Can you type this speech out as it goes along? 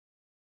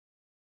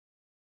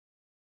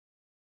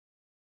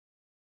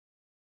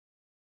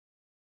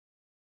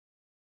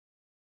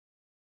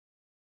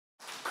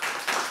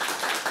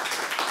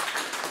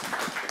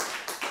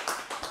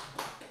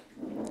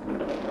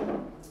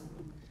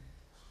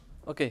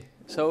Okay,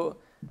 so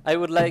I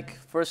would like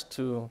first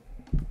to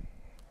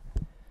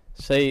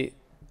say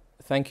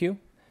thank you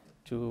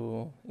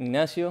to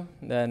Ignacio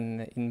that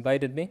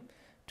invited me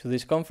to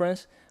this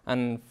conference,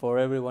 and for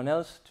everyone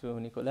else, to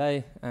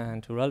Nikolai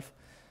and to Ralph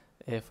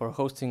for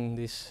hosting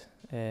this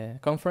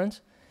conference.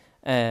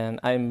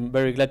 And I'm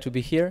very glad to be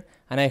here,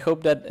 and I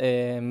hope that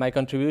my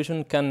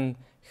contribution can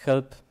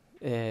help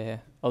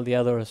all the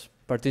other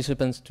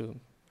participants to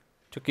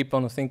keep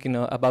on thinking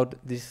about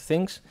these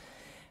things.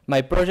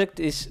 My project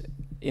is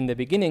in the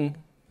beginning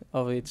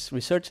of its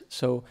research,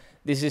 so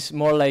this is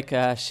more like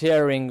a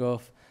sharing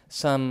of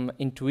some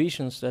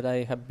intuitions that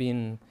I have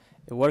been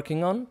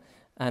working on,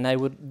 and I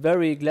would be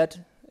very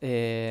glad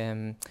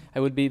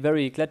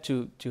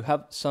to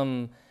have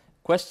some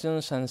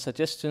questions and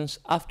suggestions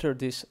after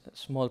this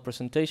small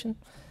presentation,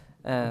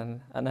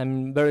 and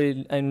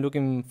I'm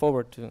looking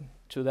forward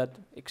to that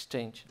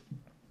exchange.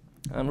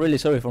 I'm really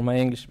sorry for my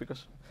English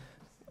because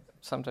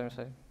sometimes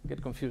I get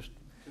confused.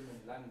 Too many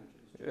languages.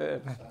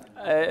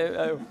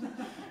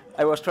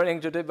 I was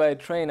traveling today by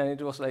train, and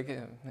it was like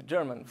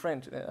German,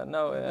 French.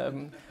 Now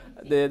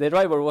the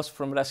driver was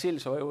from Brazil,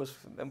 so I was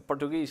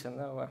Portuguese, and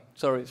now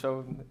sorry.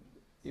 So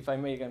if I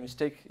make a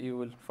mistake, you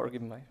will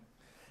forgive me.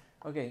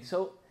 Okay,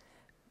 so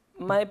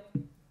my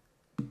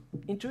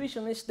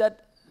intuition is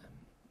that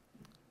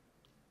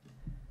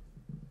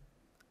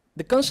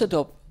the concept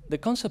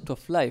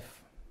of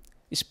life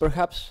is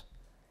perhaps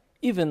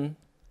even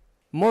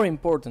more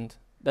important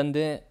than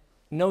the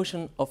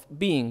notion of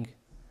being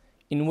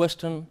in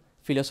Western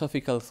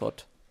philosophical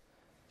thought.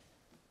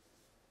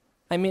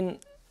 I mean,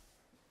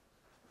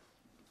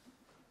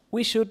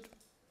 we should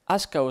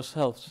ask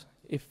ourselves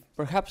if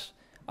perhaps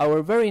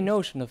our very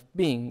notion of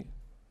being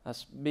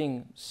as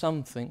being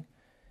something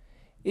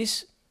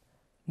is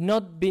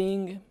not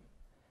being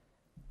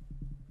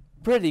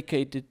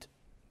predicated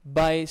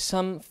by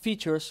some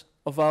features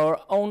of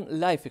our own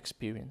life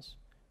experience.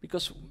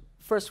 Because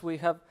first we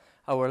have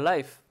our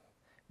life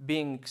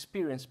being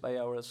experienced by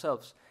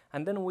ourselves,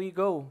 and then we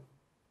go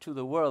to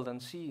the world and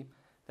see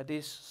that it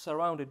is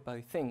surrounded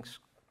by things.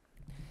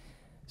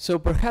 So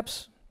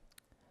perhaps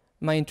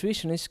my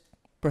intuition is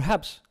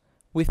perhaps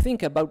we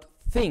think about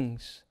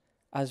things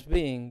as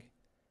being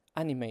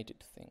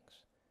animated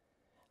things.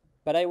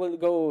 But I will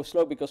go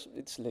slow because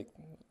it's like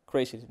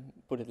crazy to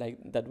put it like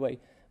that way.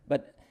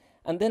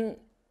 And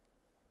then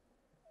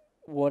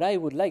what I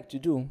would like to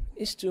do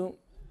is to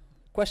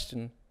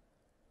question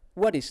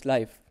what is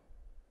life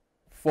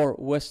for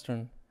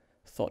Western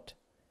thought.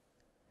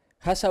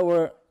 Has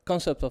our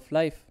concept of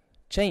life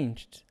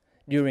changed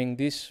during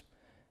these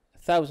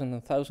thousands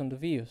and thousands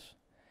of years?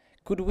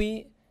 Could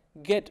we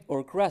get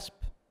or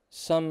grasp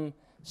some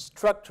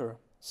structure,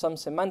 some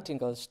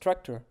semantical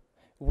structure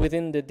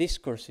within the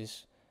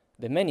discourses,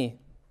 the many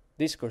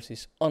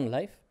discourses on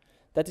life?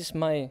 That is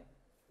my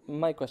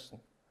question.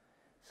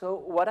 So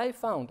what I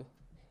found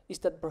is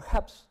that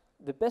perhaps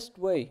the best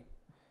way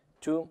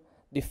to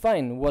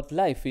define what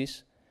life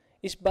is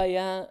by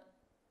a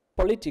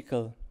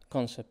political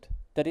concept.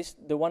 That is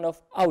the one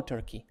of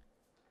autarky.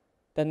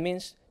 That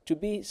means to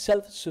be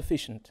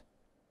self-sufficient.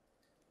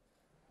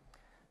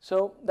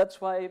 So that's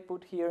why I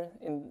put here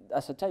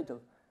as a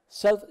title,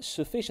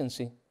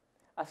 Self-sufficiency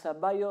as a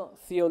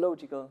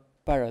Bio-Theo-logical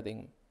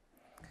paradigm.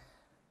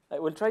 I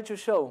will try to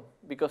show,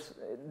 because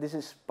this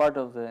is part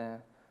of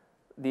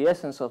the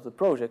essence of the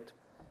project,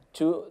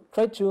 to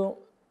try to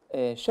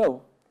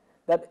show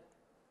that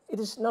it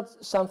is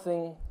not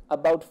something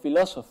about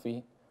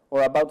philosophy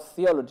or about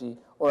theology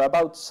or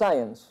about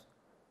science,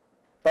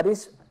 but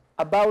it's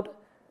about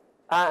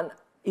an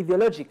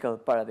ideological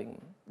paradigm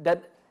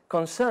that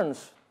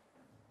concerns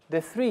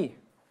the three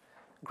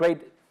great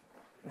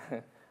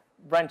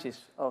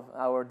branches of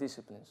our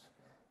disciplines.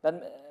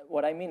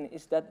 What I mean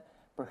is that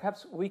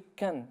perhaps we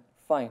can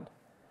find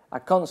a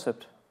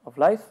concept of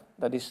life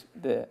that is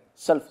the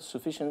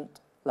self-sufficient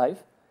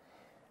life,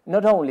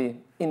 not only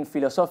in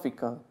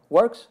philosophical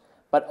works,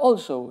 but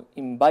also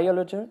in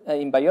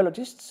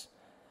biologists,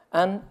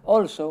 and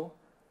also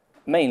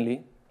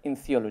mainly in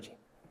theology.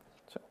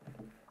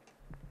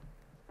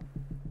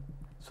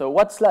 So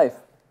what's life?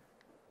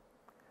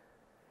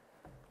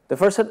 The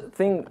first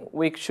thing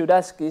we should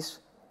ask is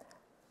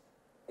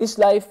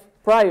life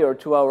prior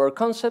to our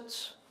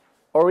concepts,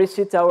 or is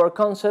it our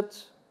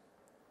concepts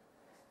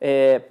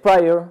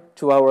prior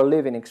to our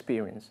living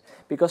experience?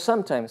 Because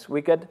sometimes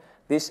we get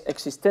this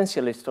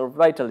existentialist or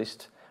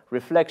vitalist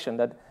reflection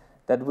that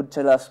would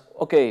tell us,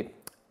 okay,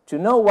 to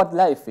know what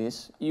life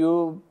is,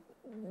 you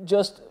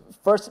just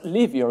first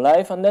live your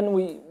life, and then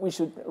we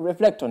should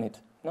reflect on it.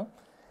 No?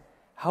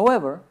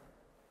 However,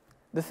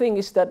 the thing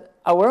is that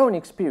our own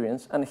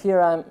experience, and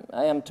here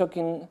I am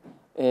talking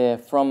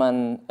from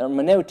an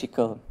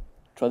hermeneutical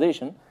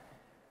tradition,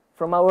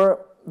 from our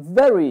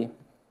very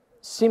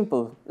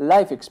simple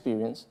life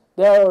experience,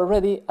 there are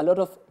already a lot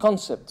of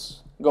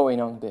concepts going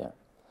on there.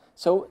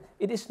 So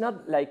it is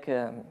not like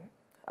a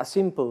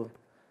simple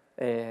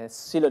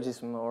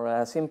syllogism or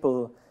a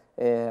simple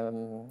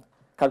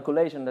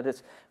calculation that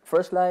is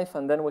first life,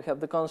 and then we have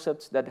the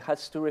concepts that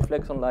has to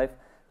reflect on life.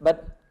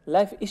 but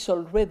life is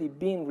already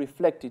being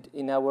reflected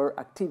in our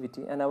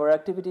activity, and our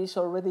activity is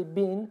already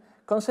being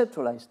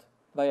conceptualized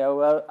by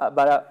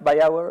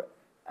our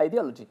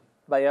ideology,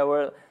 by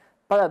our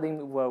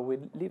paradigm where we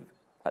live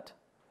at.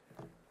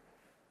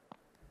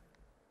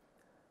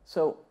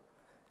 So,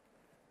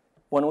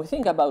 when we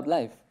think about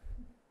life,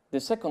 the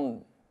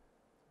second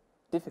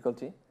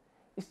difficulty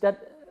is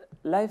that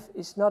life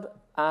is not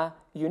a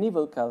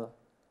univocal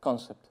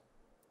concept.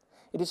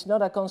 It is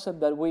not a concept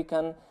that we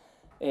can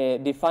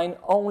define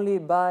only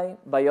by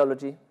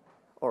biology,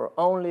 or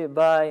only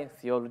by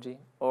theology,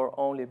 or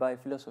only by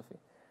philosophy.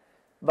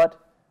 But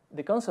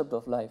the concept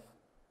of life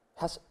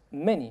has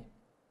many,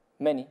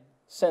 many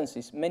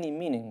senses, many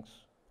meanings,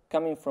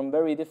 coming from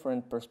very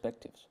different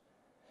perspectives.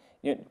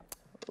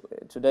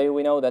 Today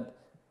we know that,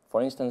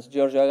 for instance,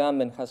 George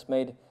Agamben has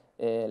made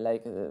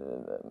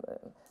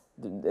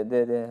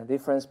the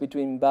difference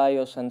between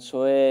bios and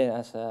zoe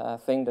as a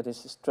thing that is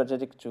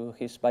strategic to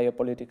his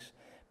biopolitics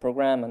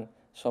program and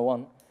so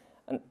on.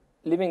 And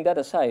leaving that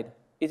aside,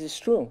 it is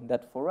true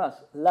that for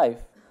us,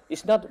 life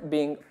is not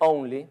being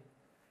only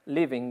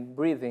living,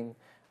 breathing,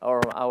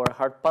 or our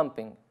heart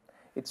pumping.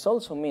 It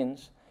also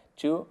means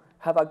to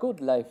have a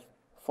good life,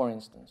 for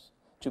instance,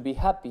 to be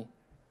happy,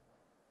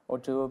 or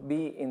to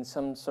be in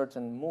some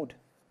certain mood.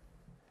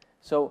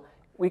 So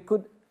we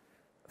could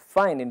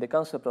find in the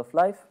concept of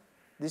life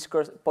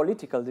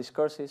political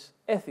discourses,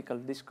 ethical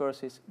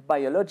discourses,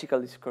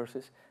 biological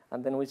discourses,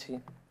 and then we see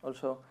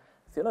also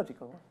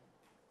theological ones.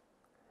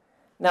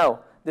 Now,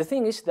 the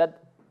thing is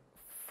that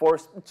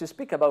to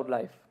speak about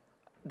life,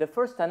 the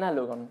first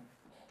analogon,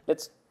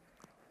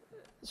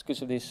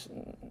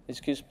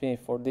 excuse me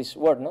for this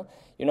word, no?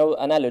 You know,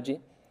 analogy,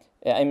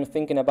 I'm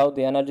thinking about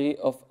the analogy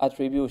of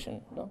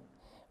attribution, no?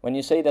 When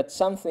you say that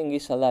something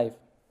is alive,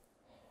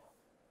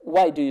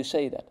 why do you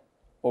say that?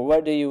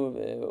 Or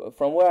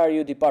from where are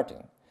you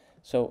departing?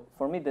 So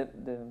for me,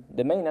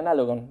 the main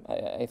analogon,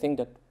 I think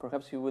that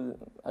perhaps you will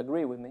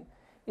agree with me,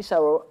 is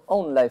our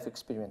own life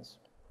experience.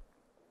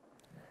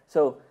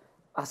 So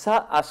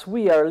as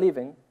we are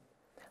living,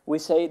 we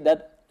say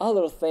that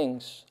other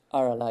things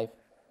are alive.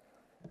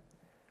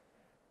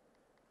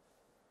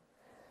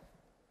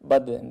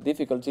 But the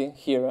difficulty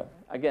here,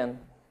 again,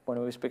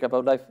 when we speak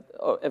about life,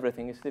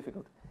 everything is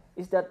difficult,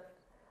 is that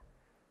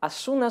as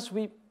soon as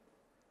we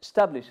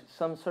establish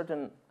some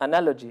certain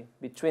analogy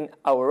between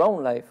our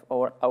own life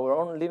or our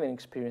own living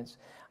experience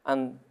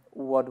and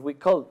what we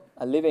call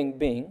a living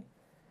being,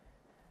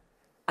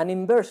 an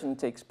inversion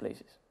takes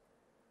place.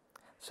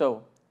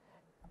 So,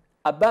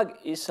 a bug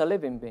is a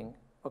living being,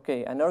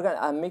 okay, a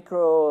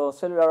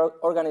microcellular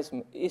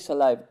organism is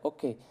alive,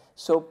 okay,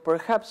 so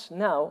perhaps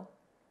now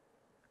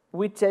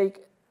we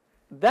take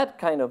that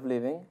kind of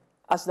living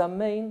as the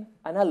main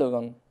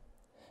analogon.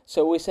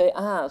 So we say,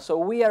 so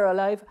we are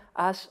alive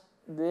as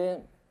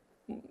the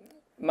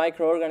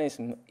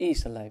microorganism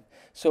is alive.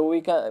 So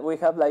we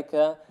have like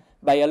a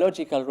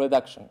biological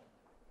reduction.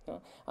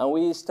 And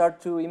we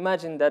start to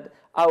imagine that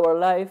our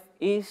life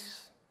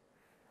is,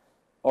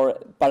 or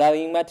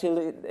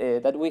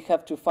paradigmatically, that we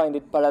have to find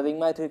it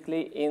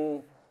paradigmatically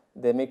in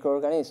the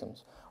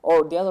microorganisms.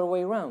 Or the other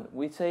way around,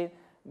 we say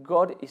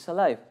God is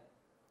alive.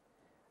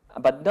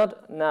 But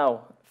not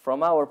now,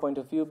 from our point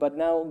of view, but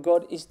now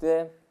God is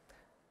the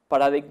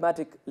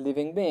paradigmatic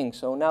living being.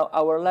 So now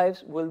our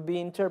lives will be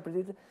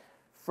interpreted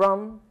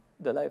from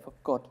the life of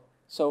God.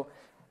 So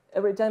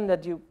every time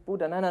that you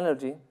put an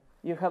analogy,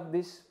 you have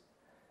this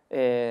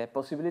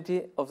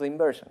possibility of the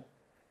inversion.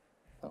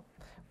 No?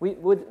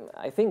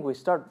 I think we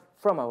start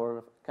from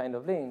our kind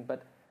of living,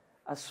 but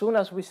as soon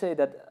as we say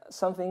that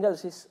something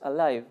else is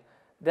alive,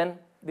 then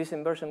this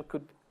inversion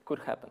could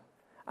happen.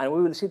 And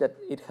we will see that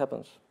it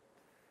happens.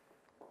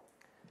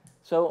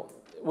 So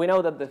we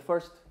know that the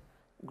first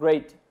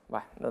great,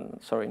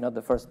 sorry, not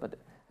the first, but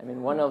I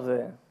mean one of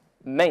the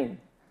main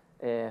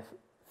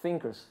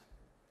thinkers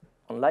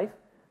on life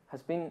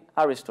has been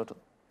Aristotle.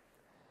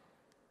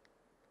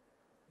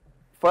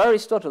 For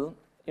Aristotle,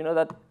 you know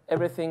that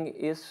everything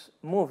is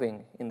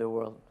moving in the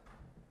world.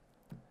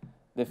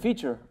 The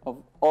feature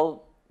of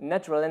all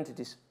natural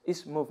entities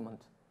is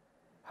movement.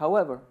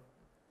 However,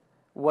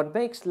 what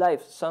makes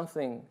life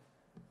something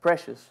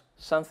precious,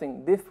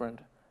 something different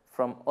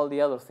from all the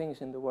other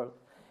things in the world,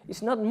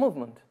 is not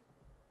movement,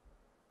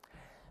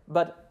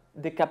 but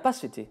the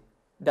capacity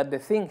that the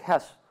thing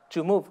has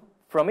to move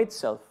from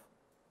itself,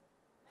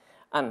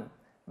 and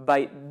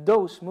by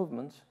those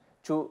movements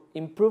to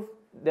improve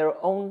their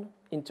own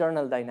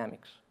internal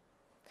dynamics.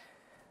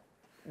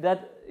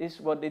 That is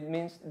what it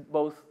means,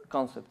 both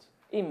concepts,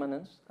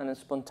 immanence and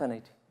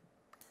spontaneity.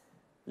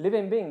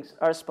 Living beings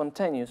are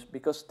spontaneous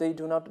because they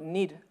do not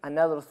need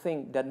another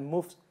thing that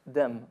moves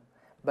them,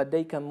 but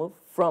they can move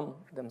from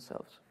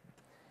themselves.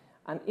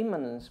 And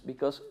immanence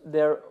because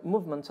their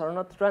movements are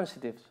not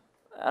transitive.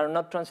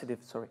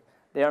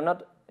 They are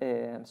not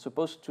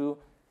supposed to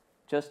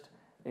just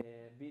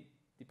be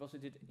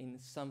deposited in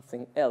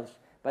something else.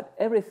 But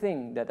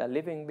everything that a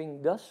living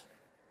being does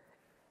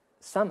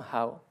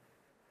somehow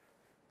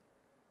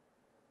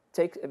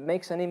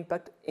makes an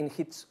impact in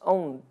its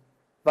own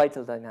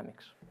vital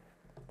dynamics.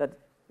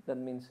 That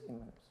means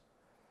immanence.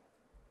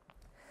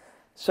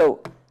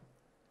 So,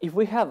 if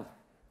we have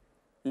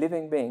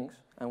living beings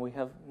and we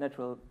have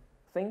natural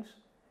things,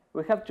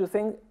 we have to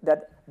think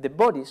that the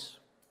bodies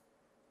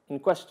in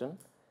question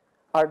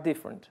are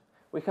different.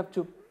 We have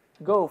to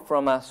go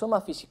from a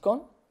soma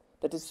physicon,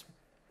 that is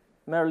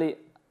merely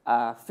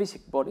a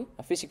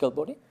physical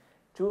body,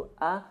 to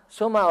a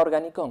soma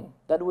organicon,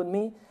 that would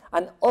mean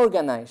an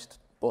organized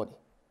body.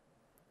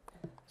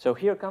 So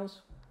here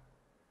comes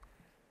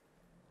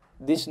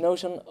this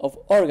notion of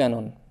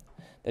organon,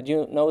 that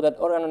you know that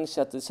organon is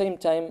at the same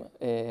time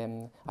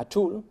a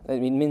tool, it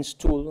means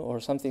tool or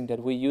something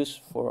that we use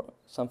for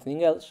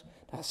something else,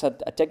 that has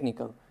a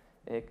technical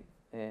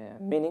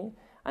meaning,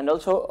 and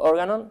also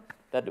organon,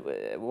 that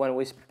when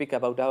we speak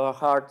about our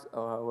heart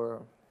or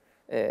our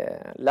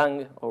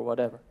lung or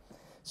whatever.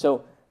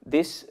 So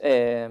this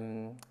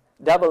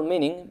double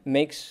meaning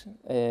makes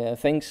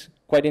things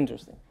quite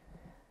interesting.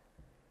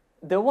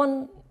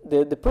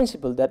 The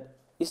principle that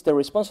is the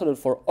responsible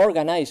for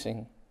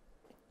organizing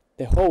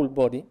the whole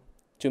body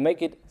to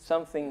make it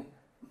something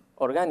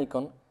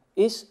organicon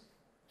is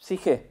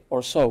psyche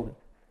or soul.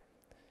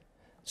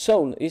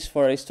 Soul is,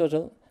 for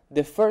Aristotle,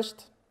 the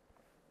first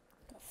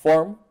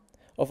form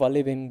of a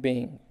living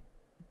being.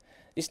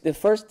 It's the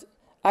first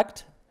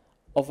act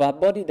of a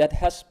body that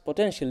has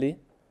potentially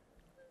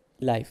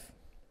life.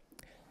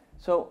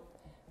 So,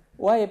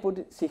 why I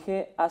put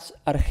psyche as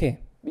arche?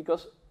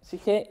 Because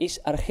psyche is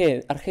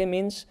arche. Arche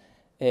means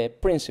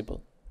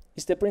principle.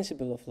 It's the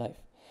principle of life.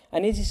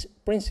 And it is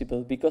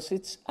principle because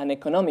it's an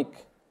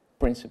economic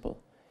principle.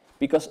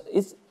 Because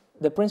it's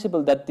the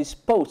principle that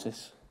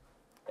disposes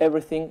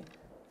everything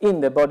in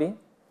the body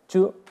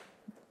to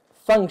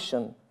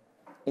function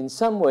in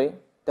some way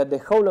that the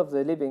whole of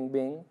the living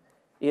being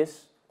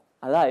is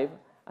alive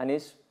and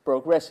is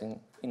progressing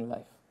in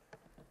life.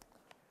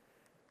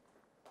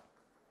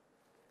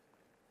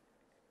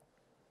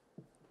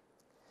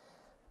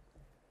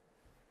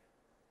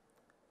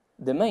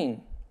 The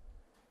main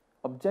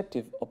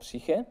objective of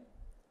psyche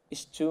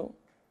is to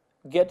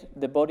get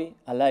the body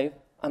alive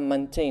and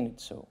maintain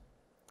it so.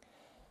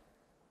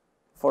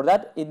 For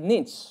that, it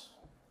needs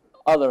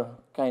other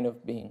kind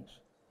of beings.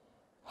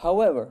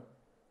 However,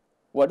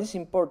 what is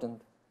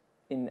important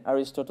in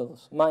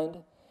Aristotle's mind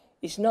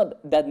is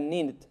not that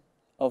need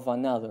of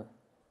another,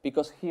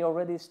 because he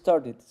already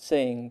started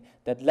saying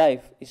that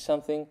life is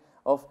something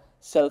of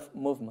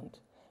self-movement.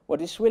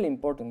 What is really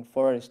important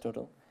for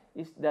Aristotle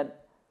is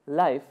that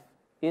life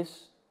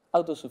is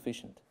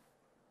autosufficient,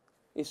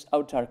 is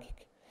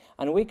autarkic.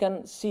 And we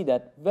can see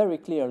that very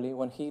clearly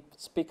when he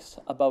speaks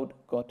about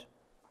God.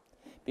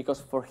 Because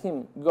for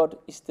him, God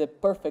is the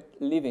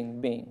perfect living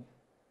being.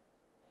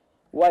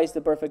 Why is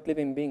the perfect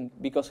living being?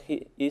 Because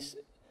he is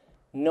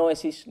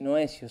noesis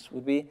noesius,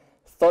 would be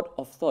thought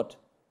of thought,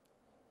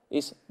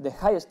 is the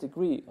highest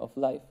degree of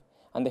life.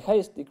 And the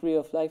highest degree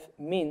of life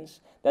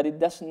means that it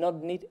does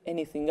not need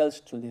anything else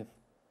to live,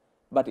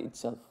 but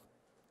itself.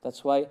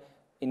 That's why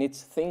in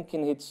its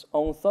thinking, its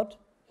own thought,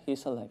 he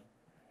is alive.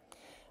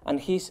 And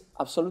he's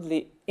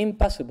absolutely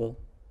impassible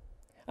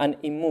and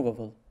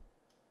immovable.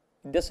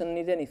 He doesn't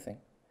need anything,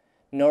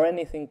 nor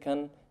anything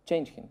can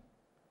change him.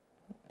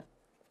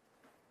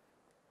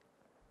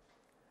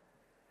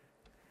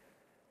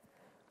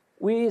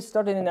 We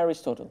started in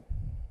Aristotle,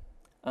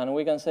 and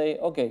we can say,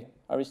 okay,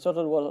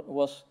 Aristotle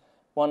was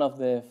one of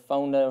the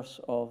founders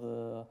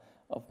of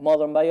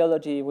modern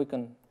biology. We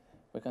can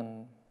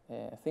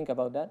think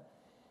about that.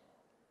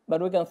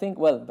 But we can think,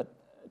 well, but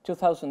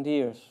 2,000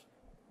 years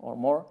or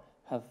more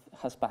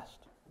has passed.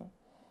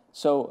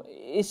 So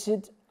is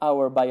it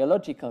our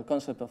biological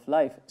concept of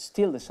life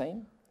still the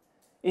same?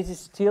 Is it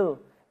still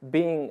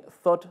being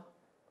thought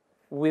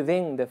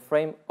within the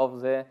frame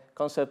of the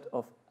concept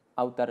of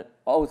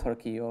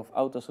autarky, of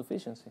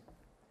autosufficiency?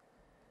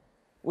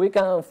 We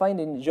can find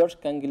in Georges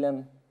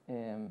Canguilhem's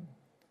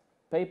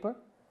paper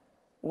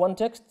one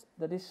text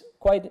that is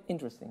quite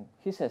interesting.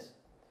 He says,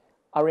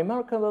 a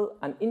remarkable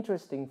and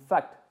interesting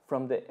fact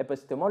from the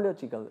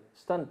epistemological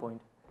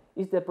standpoint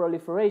is the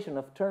proliferation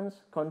of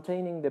terms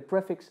containing the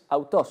prefix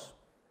autos,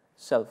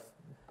 self,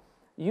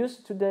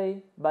 used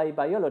today by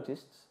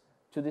biologists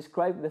to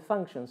describe the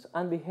functions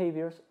and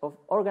behaviors of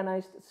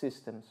organized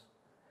systems: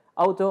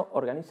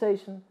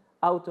 auto-organization,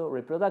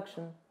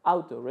 auto-reproduction,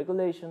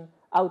 auto-regulation,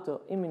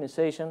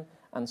 auto-immunization,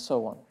 and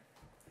so on.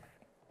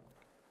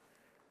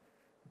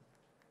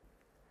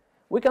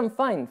 We can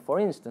find, for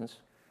instance,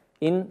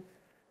 in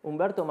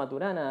Umberto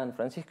Maturana and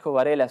Francisco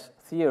Varela's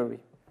theory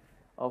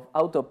of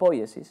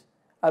autopoiesis,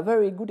 a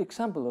very good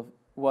example of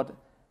what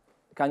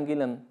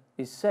Canguilhem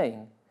is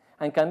saying.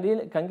 And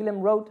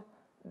Canguilhem wrote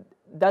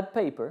that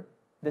paper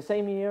the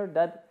same year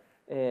that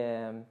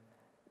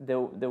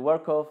the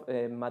work of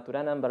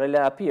Maturana and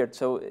Varela appeared.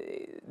 So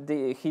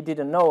he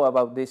didn't know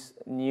about this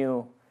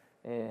new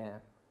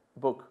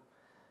book.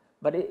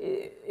 But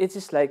it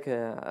is like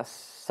a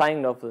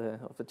sign of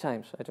the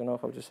times. I don't know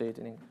how to say it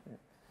in English.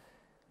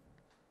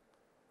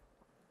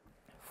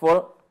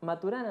 For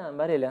Maturana and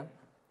Varela,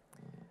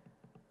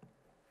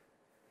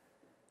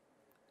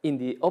 in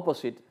the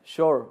opposite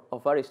shore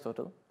of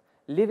Aristotle,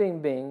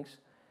 living beings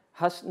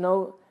has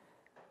no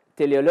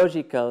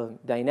teleological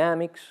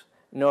dynamics,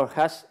 nor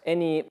has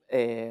any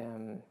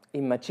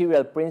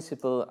immaterial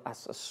principle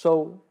as a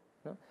soul,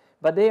 no?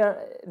 But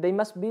they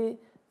must be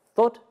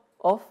thought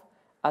of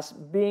as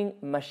being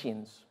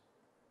machines.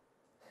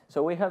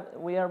 So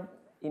we are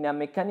in a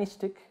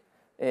mechanistic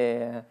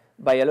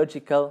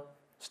biological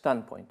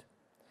standpoint.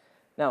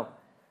 Now,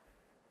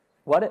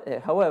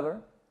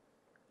 however,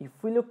 if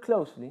we look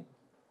closely,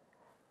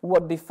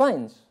 what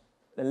defines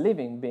the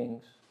living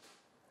beings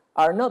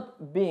are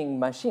not being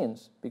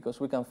machines, because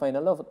we can find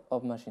a lot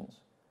of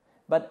machines,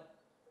 but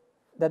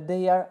that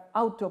they are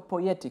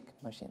autopoietic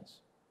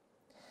machines.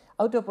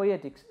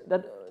 Autopoietics,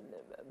 that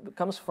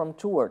comes from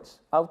two words.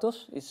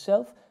 Autos is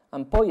self,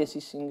 and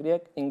poiesis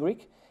in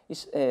Greek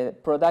is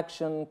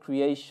production,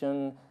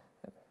 creation.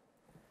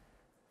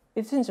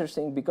 It's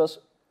interesting because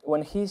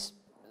when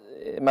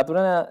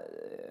Maturana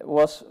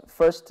was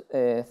first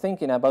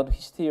thinking about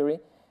his theory,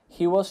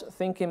 he was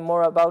thinking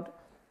more about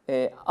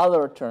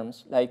other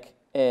terms like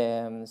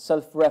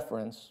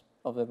self-reference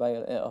of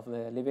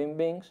the living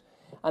beings,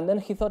 and then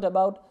he thought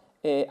about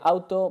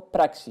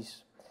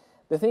autopraxis.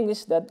 The thing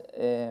is that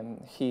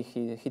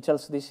he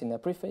tells this in the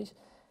preface.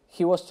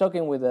 He was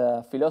talking with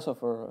a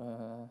philosopher,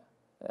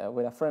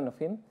 with a friend of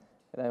him,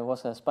 that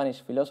was a Spanish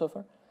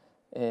philosopher,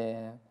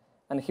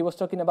 and he was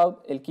talking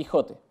about El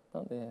Quijote.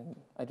 No?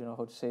 I don't know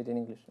how to say it in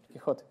English.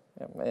 El Quijote,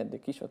 the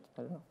Quixote,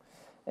 I don't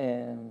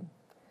know.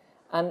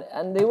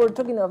 And they were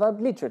talking about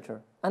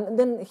literature. And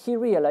then he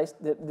realized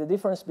the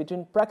difference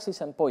between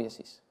praxis and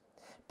poiesis.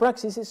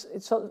 Praxis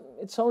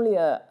it's only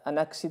an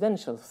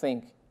accidental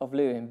thing of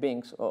living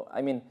beings. Or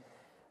I mean,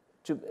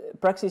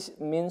 praxis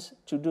means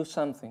to do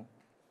something.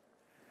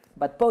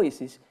 But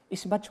poiesis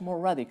is much more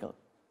radical.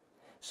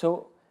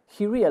 So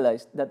he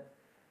realized that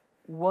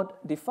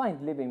what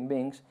defined living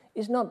beings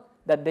is not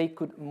that they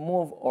could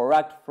move or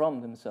act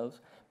from themselves,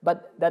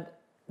 but that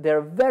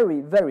their very,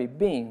 very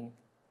being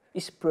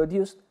is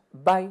produced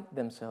by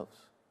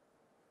themselves.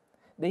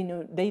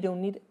 They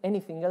don't need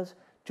anything else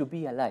to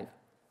be alive.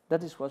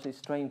 That is what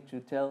he's trying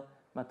to tell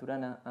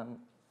Maturana and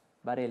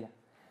Varela.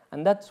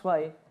 And that's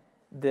why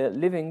the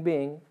living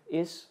being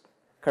is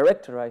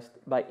characterized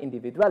by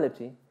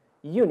individuality,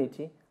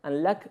 unity,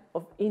 and lack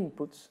of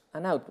inputs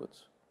and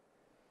outputs.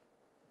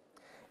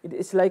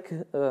 It's like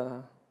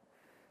a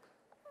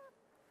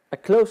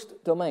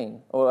closed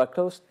domain or a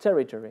closed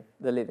territory,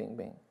 the living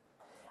being.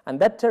 And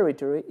that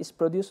territory is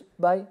produced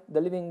by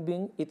the living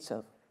being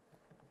itself.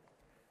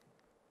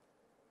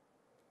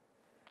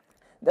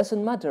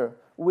 Doesn't matter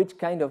which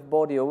kind of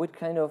body or which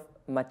kind of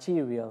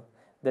material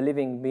the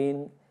living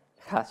being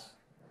has.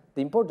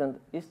 The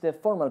important is the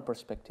formal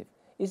perspective,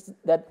 is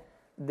that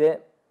the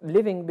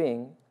living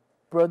being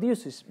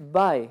produces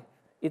by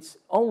its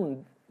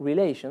own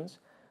relations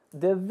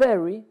the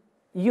very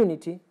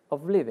unity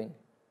of living.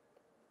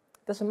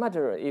 Doesn't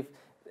matter if,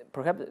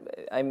 perhaps,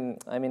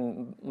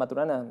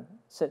 Maturana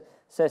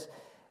says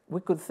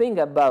we could think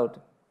about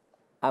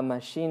a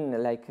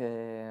machine like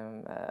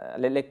an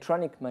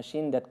electronic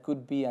machine that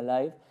could be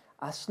alive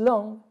as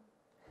long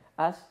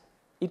as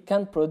it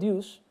can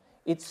produce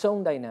its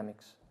own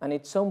dynamics and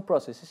its own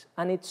processes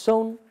and its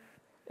own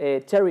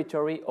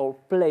territory or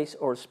place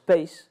or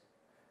space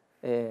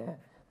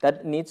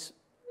that needs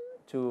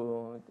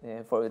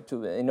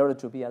in order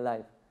to be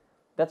alive.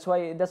 That's why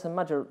it doesn't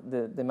matter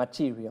the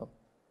material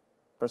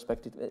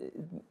perspective. It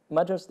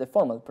matters the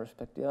formal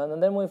perspective.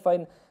 And then we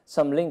find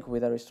some link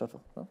with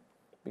Aristotle, no?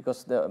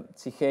 Because the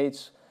psyche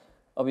is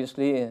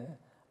obviously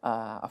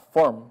a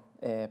form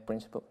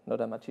principle, not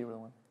a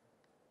material one.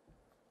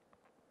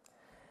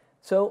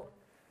 So,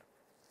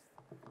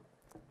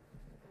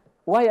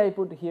 why I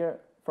put here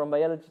from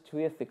biology to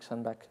ethics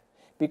and back?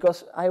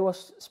 Because I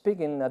was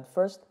speaking at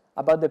first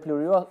about the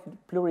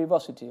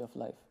plurivocity of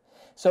life.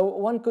 So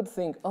one could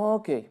think, oh,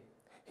 okay,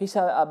 he's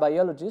a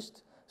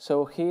biologist,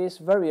 so he is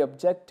very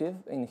objective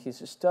in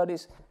his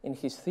studies, in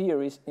his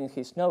theories, in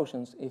his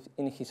notions,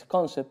 in his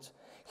concepts.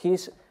 He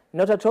is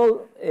not at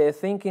all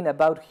thinking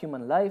about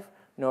human life,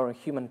 nor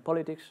human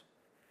politics,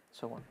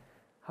 so on.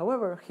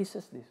 However, he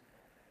says this.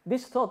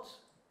 These thoughts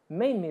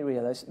made me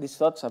realize, these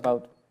thoughts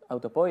about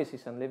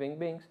autopoiesis and living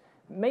beings,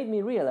 made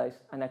me realize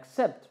and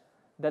accept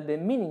that the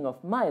meaning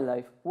of my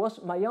life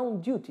was my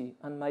own duty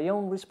and my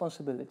own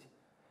responsibility.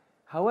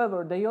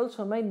 However, they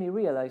also made me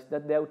realize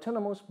that the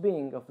autonomous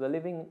being of the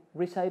living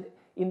reside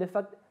in the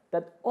fact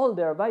that all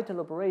their vital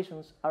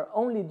operations are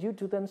only due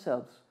to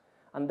themselves,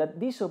 and that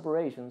these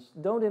operations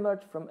don't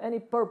emerge from any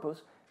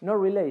purpose nor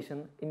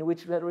relation in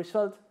which the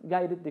result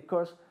guided the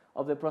course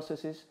of the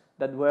processes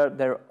that were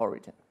their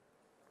origin.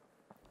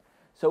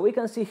 So we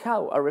can see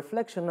how a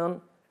reflection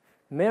on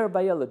mere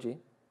biology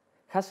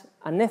has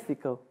an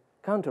ethical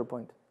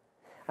counterpoint.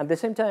 At the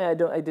same time,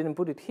 I didn't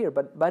put it here,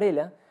 but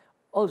Varela,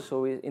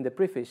 also in the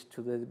preface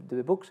to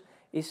the books,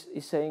 is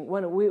saying,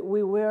 well,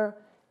 we were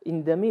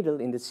in the middle,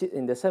 in the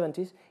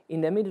 70s,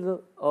 in the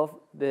middle of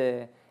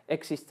the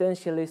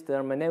existentialist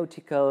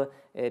hermeneutical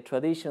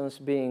traditions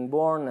being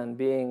born and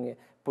being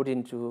put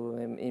into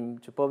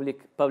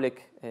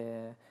public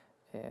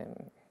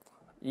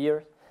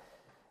years.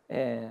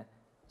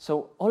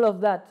 So all of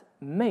that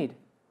made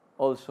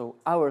also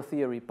our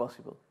theory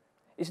possible.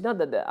 It's not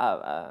that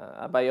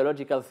a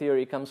biological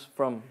theory comes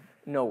from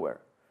nowhere.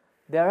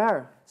 There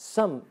are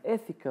some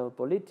ethical,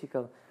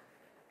 political,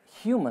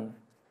 human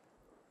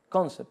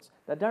concepts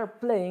that are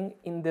playing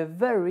in the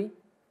very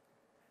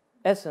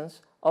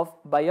essence of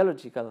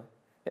biological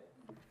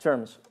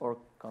terms or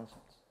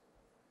concepts.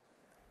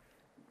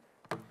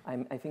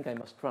 I think I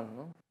must run,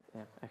 no?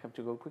 Yeah, I have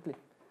to go quickly.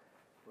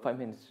 5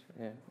 minutes.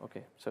 Yeah,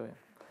 okay. So yeah.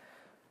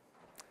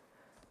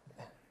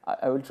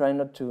 I will try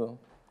not to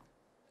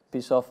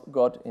piss off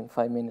God in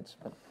 5 minutes,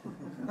 but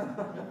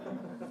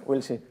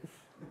we'll see.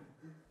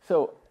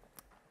 So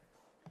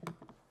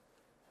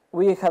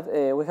we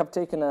have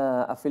taken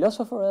a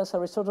philosopher as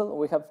Aristotle.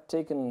 We have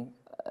taken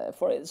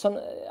for some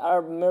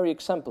are mere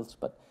examples,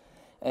 but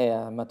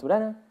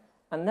Maturana.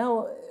 And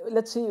now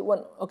let's see.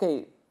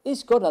 Okay,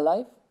 is God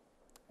alive?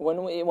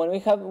 When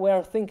we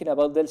are thinking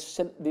about this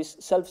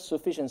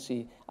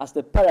self-sufficiency as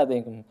the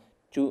paradigm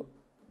to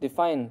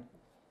define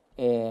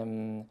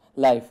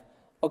life.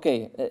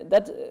 Okay,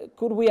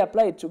 could we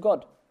apply it to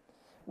God?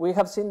 We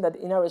have seen that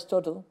in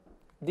Aristotle,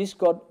 this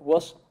God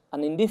was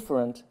an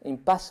indifferent,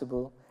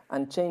 impassible,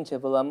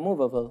 unchangeable,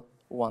 unmovable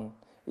one.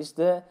 It's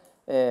the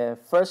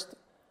first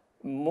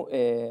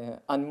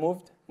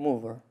unmoved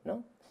mover.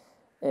 No.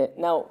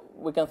 Now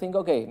we can think,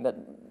 okay,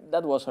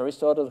 that was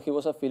Aristotle. He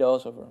was a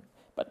philosopher.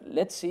 But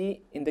let's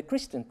see in the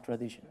Christian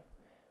tradition,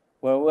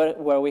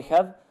 where we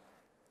have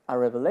a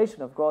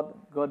revelation of God,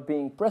 God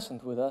being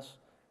present with us.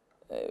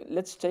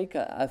 Let's take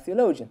a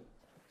theologian.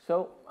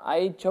 So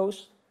I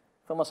chose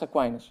Thomas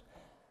Aquinas.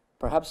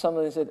 Perhaps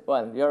somebody said,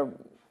 "Well, you're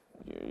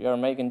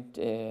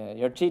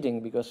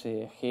cheating because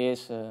he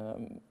is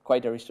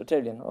quite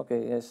Aristotelian."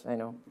 Okay, yes, I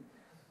know.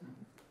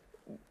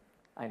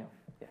 Yeah.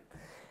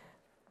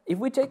 If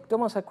we take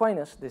Thomas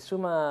Aquinas, the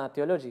Summa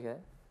Theologica,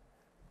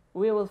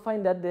 we will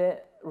find that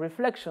the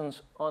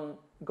reflections on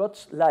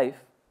God's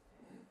life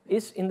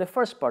is in the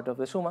first part of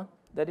the Summa,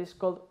 that is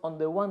called On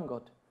the One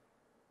God.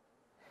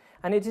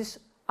 And it is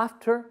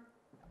after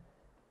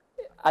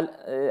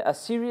a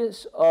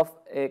series of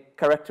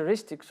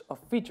characteristics of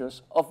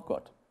features of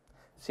God.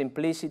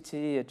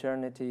 Simplicity,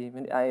 eternity,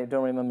 I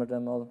don't remember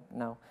them all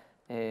now,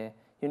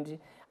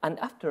 unity. And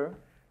after,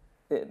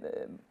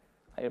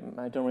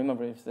 I don't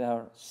remember if there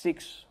are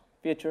 6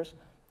 features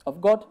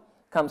of God,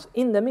 comes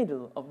in the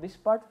middle of this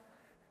part,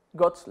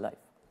 God's life.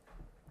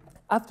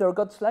 After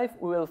God's life,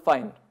 we will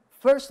find,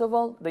 first of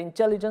all, the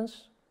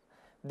intelligence,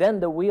 then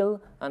the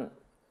will, and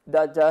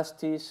the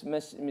justice,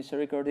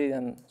 misericordia,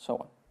 and so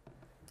on.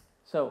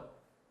 So,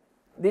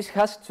 this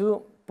has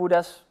to put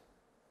us,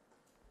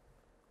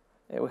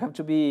 we have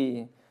to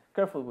be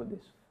careful with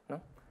this.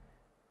 No?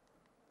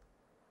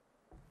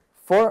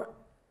 For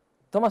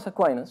Thomas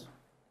Aquinas,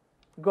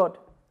 God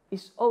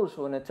is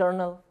also an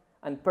eternal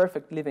and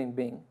perfect living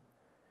being,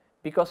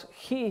 because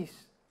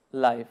his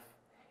life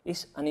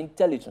is an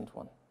intelligent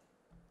one.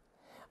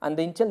 And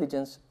the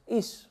intelligence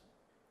is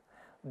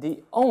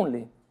the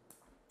only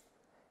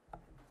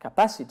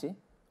capacity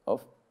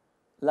of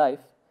life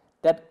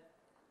that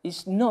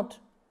is not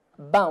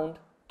bound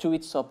to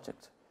its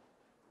subject.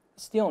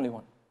 It's the only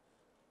one.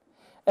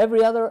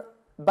 Every other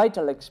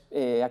vital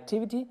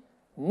activity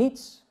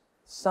needs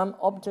some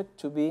object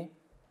to be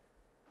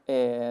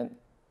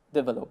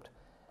developed,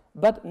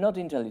 but not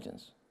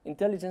intelligence.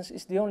 Intelligence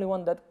is the only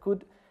one that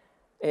could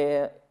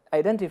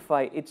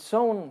identify its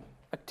own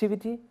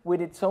activity with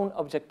its own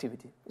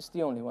objectivity. It's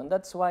the only one.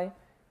 That's why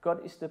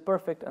God is the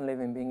perfect and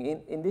living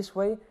being. In this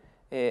way,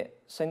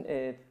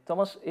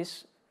 Thomas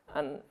is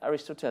an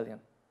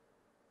Aristotelian.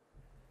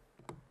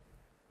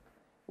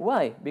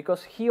 Why?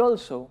 Because he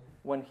also,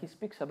 when he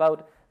speaks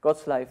about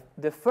God's life,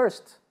 the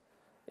first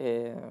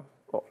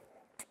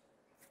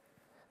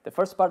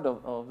part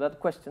of that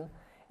question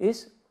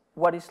is,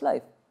 what is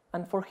life?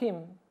 And for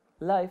him,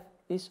 life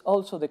is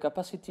also the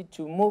capacity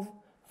to move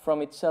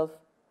from itself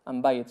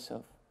and by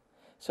itself.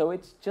 So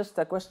it's just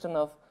a question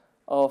of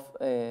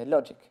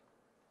logic.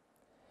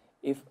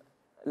 If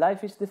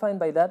life is defined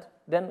by that,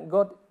 then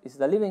God is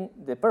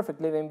the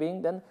perfect living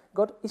being, then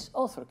God is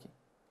autarky,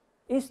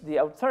 is the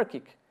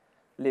autarkic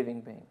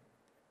living being.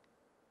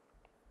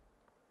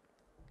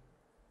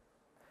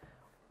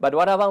 But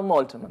what about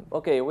Moltmann?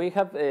 Okay, we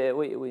have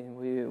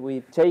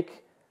we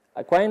take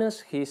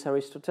Aquinas, he's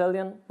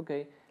Aristotelian.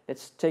 Okay,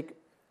 let's take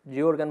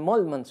Jürgen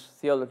Moltmann's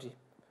theology.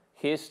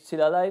 He is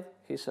still alive.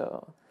 He's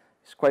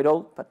quite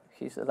old, but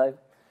he's alive.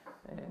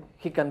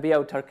 He can be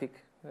autarkic.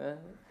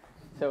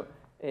 So,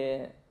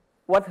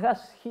 what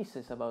does he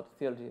says about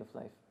theology of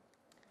life?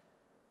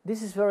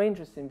 This is very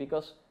interesting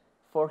because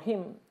for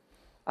him,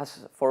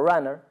 as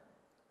forerunner,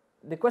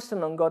 the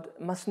question on God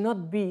must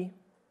not be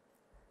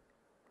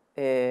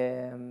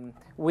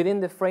within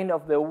the frame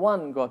of the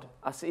one God,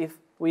 as if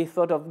we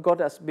thought of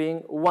God as being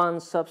one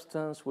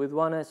substance with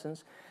one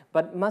essence,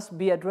 but must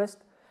be addressed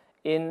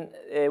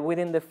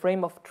within the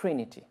frame of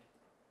Trinity.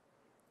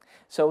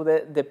 So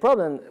the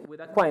problem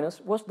with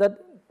Aquinas was that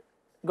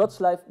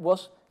God's life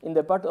was in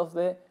the part of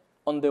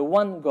on the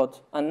one God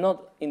and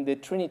not in the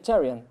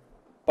Trinitarian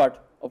part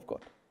of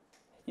God.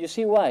 You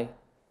see why?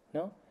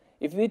 No?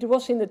 If it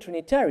was in the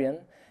Trinitarian,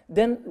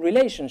 then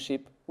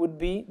relationship would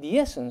be the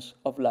essence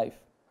of life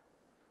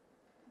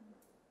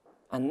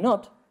and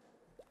not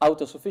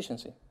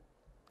autosufficiency.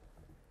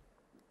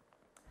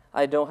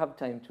 I don't have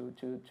time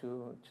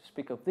to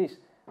speak of this,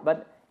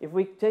 but if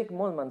we take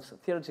Moltmann's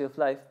theology of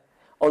life,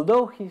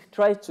 although he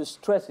tries to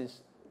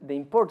stress the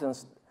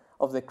importance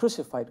of the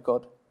crucified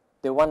God,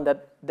 the one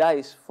that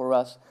dies for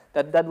us,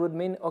 that would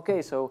mean,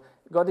 okay, so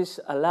God is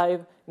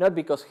alive not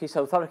because he's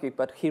authoritative,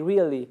 but he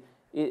really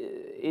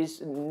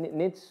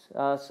needs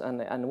us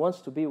and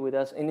wants to be with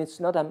us, and it's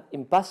not an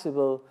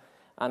impossible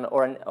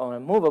or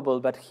immovable,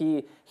 but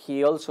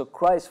he also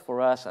cries for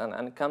us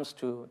and comes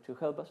to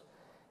help us.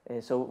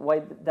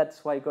 So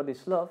that's why God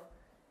is love.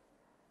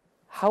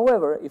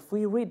 However, if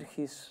we read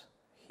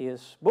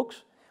his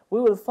books, we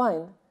will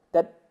find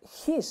that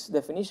his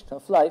definition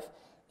of life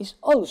is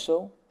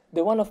also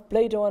the one of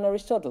Plato and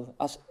Aristotle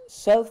as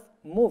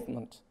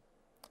self-movement.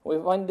 We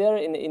find there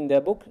in the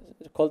book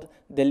called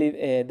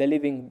The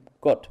Living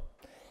God.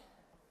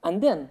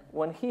 And then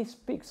when he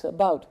speaks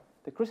about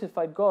the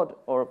crucified God,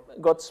 or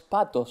God's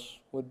pathos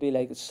would be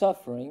like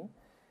suffering,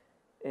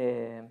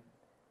 we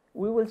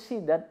will see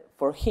that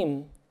for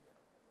him,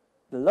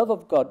 the love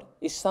of God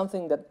is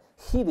something that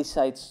he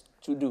decides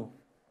to do.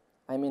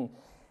 I mean,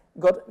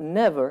 God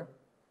never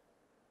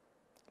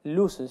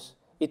loses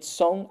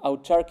its own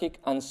autarkic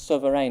and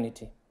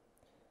sovereignty.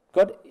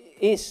 God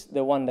is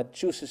the one that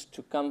chooses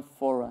to come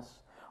for us,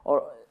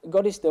 or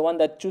God is the one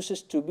that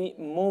chooses to be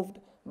moved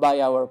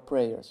by our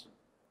prayers.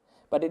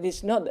 But it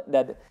is not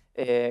that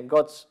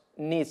God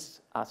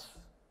needs us.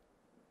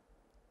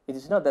 It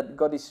is not that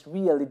God is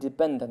really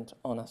dependent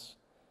on us.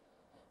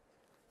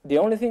 The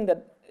only thing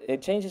that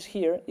changes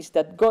here is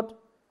that God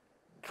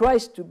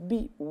tries to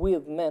be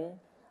with men,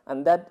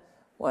 and that,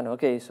 well,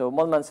 okay, so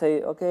Moltmann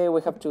say, okay,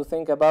 we have to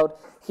think about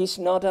he's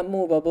not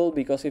immovable,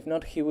 because if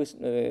not, he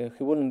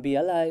wouldn't be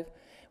alive.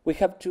 We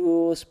have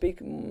to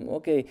speak,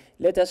 okay,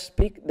 let us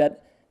speak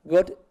that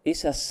God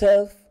is a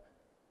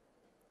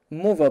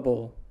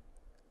self-movable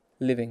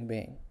living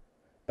being,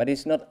 but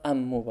it's not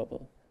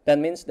unmovable. That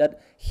means that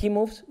he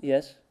moves,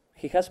 yes,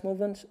 he has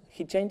movements,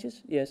 he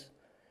changes, yes,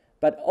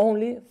 but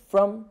only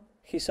from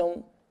his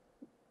own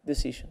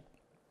decision.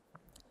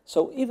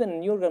 So even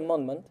in Jürgen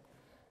Moltmann,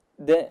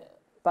 the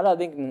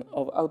paradigm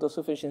of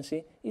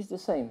autosufficiency is the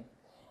same.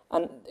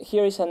 And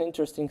here is an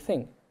interesting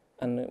thing,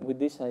 and with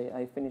this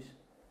I finish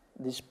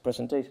this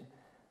presentation.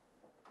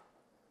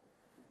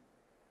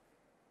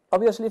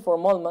 Obviously for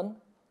Moltmann,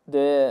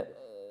 the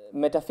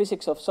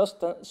metaphysics of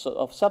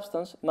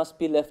substance must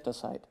be left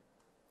aside.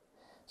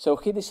 So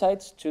he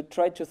decides to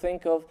try to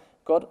think of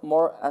God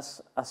more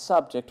as a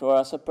subject or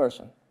as a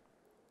person.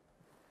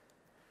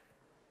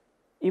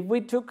 If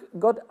we took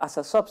God as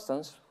a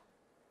substance,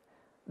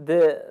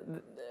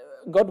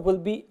 God will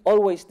be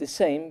always the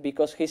same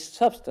because his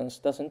substance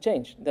doesn't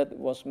change. That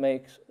was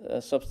makes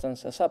a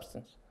substance a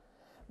substance.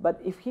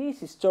 But if he is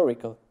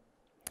historical,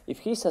 if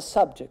he's a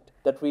subject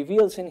that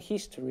reveals in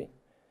history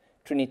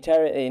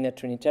in a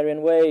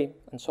Trinitarian way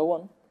and so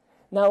on,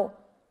 now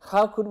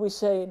how could we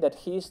say that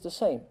he is the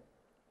same?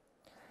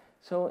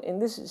 So in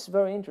this is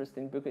very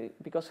interesting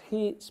because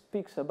he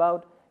speaks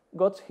about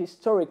God's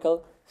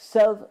historical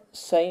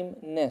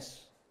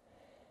self-sameness,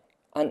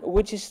 and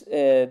which is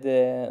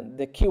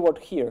the key word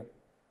here,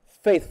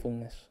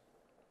 faithfulness.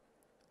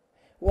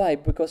 Why?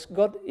 Because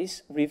God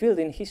is revealed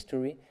in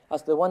history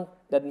as the one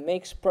that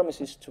makes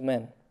promises to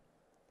men.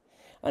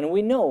 And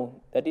we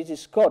know that it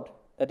is God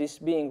that is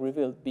being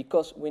revealed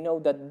because we know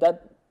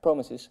that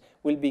promises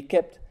will be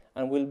kept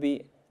and will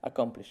be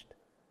accomplished.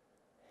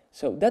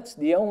 So that's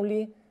the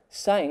only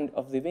sign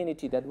of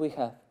divinity that we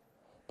have,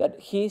 that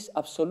he is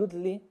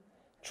absolutely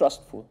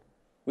trustful.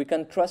 We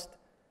can trust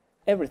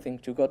everything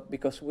to God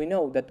because we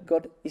know that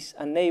God is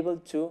unable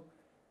to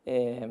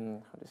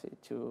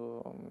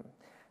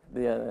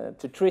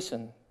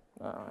treason,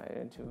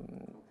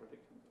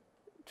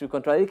 to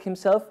contradict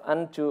himself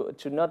and to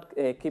not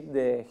keep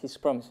his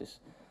promises.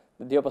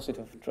 The opposite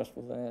of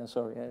trustful.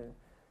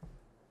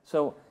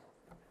 So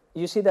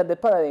you see that the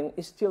paradigm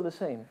is still the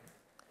same.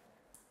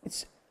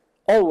 It's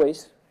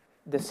always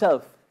the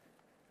self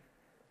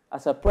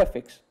as a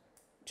prefix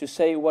to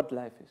say what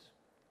life is.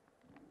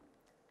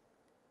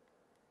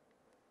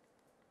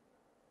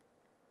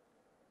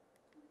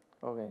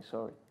 Okay,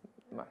 sorry.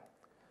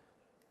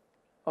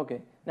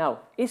 Okay, now,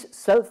 is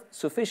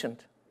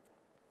self-sufficient?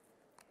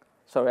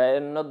 Sorry,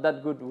 I'm not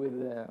that good with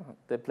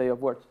the play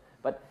of words,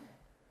 but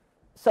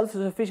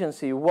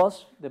self-sufficiency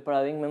was the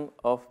paradigm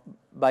of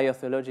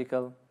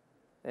bio-theological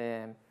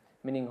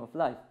meaning of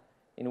life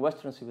in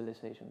Western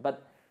civilization.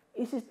 But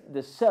is it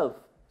the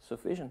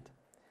self-sufficient?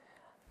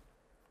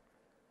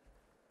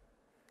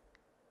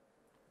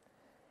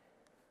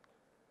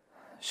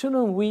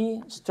 Shouldn't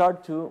we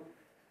start to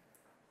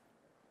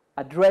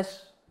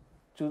address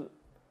to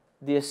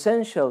the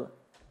essential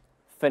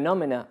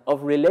phenomena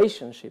of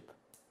relationship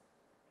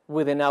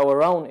within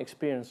our own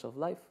experience of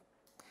life.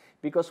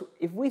 Because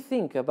if we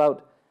think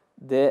about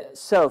the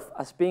self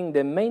as being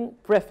the main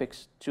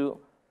prefix to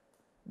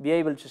be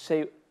able to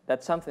say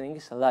that something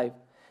is alive,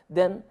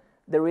 then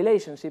the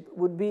relationship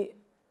would be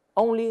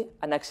only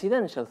an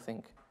accidental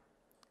thing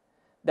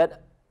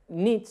that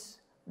needs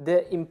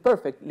the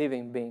imperfect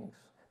living beings.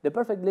 The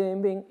perfect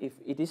living being, if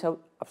it is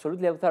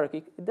absolutely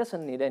autarkic, it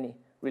doesn't need any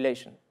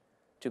relation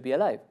to be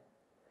alive.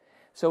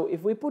 So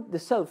if we put the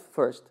self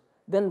first,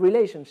 then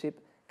relationship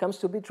comes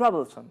to be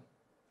troublesome.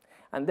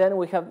 And then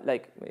we have,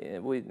 like,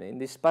 in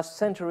this past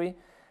century,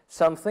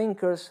 some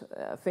thinkers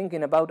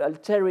thinking about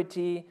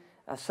alterity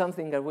as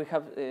something that we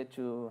have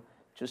to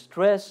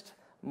stress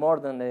more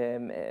than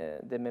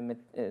the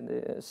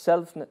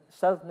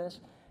selfness.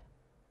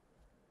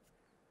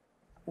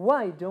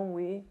 Why don't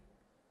we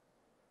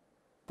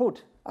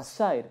put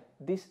aside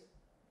this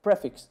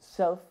prefix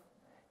self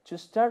to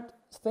start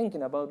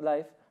thinking about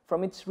life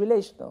from its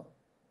relational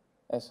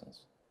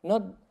essence,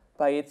 not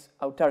by its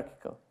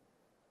autarkical?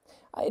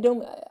 I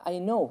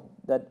know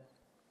that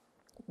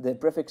the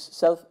prefix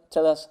self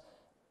tells us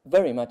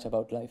very much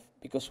about life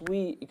because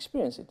we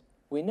experience it.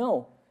 We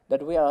know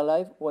that we are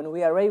alive when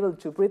we are able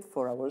to breathe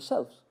for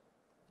ourselves.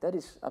 That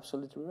is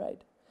absolutely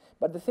right.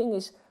 But the thing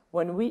is,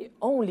 when we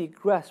only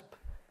grasp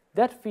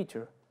that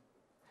feature,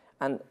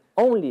 and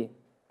only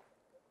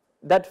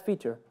that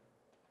feature,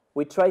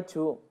 we try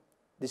to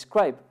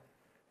describe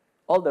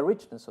all the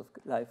richness of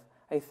life,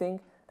 I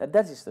think that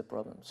is the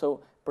problem.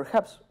 So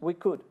perhaps we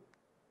could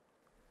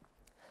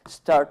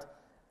start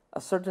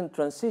a certain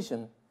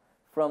transition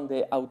from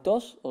the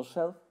autos or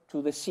self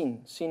to the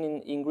syn. Syn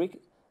in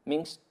Greek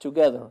means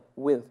together,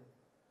 with.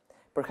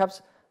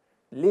 Perhaps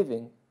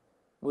living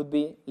would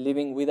be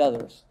living with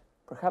others.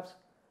 Perhaps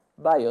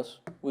bios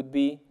would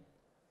be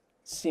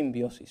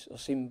symbiosis or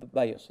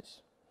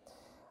symbiosis.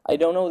 I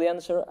don't know the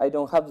answer, I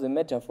don't have the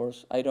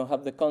metaphors, I don't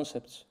have the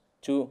concepts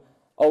to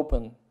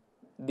open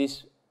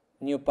this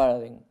new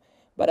paradigm.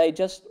 But I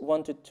just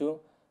wanted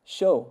to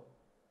show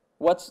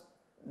what's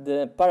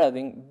the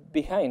paradigm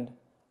behind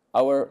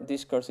our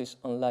discourses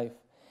on life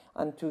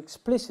and to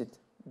explicit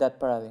that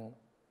paradigm.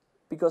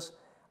 Because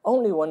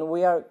only when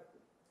we are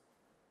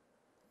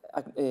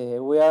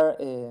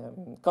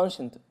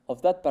conscient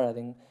of that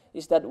paradigm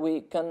is that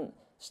we can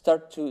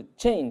start to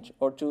change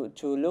or to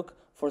look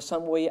for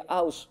some way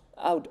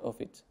out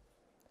of it.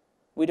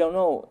 We don't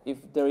know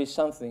if there is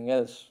something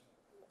else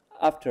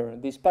after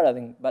this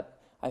paradigm, but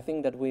I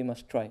think that we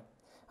must try.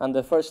 And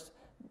the first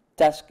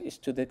task is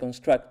to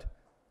deconstruct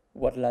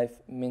what life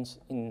means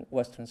in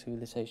Western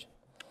civilization.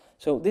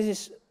 So this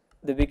is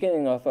the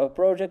beginning of our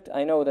project.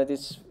 I know that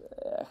it's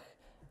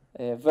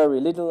very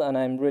little, and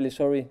I'm really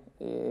sorry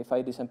if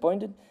I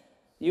disappointed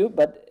you,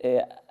 but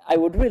I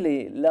would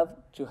really love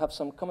to have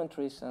some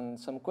commentaries and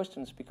some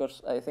questions,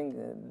 because I think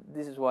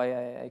this is why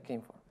I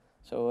came for.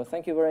 So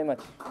thank you very much.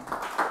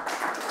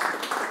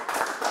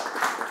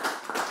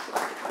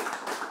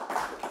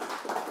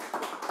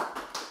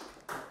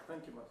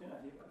 Thank you, Martin.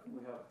 I think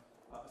we have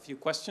a few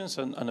questions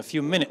and a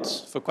few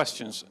minutes for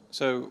questions.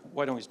 So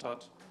why don't we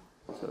start?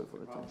 Sorry for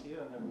the time. Here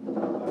and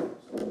then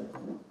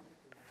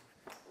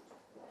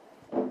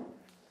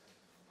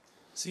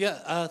So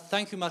yeah,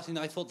 thank you, Martin.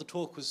 I thought the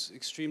talk was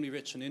extremely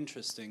rich and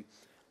interesting.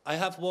 I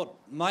have what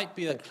might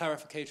be a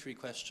clarificatory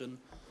question,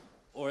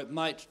 or it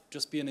might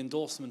just be an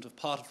endorsement of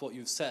part of what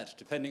you've said,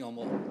 depending on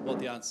what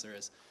the answer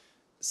is.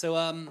 So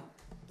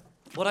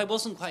what I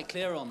wasn't quite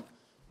clear on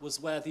was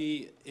where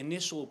the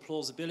initial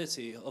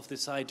plausibility of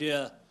this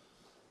idea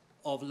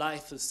of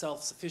life as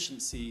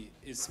self-sufficiency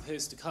is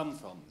supposed to come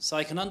from. So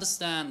I can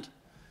understand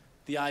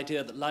the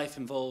idea that life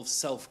involves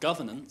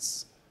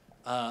self-governance,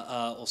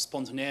 or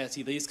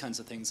spontaneity, these kinds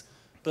of things.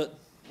 But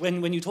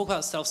when you talk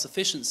about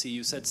self-sufficiency,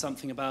 you said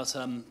something about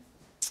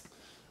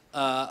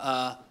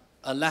a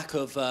lack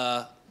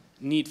of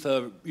need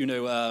for,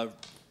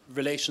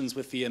 relations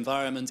with the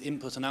environment,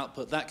 input and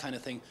output, that kind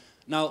of thing.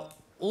 Now,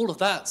 all of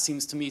that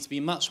seems to me to be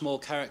much more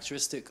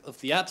characteristic of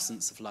the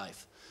absence of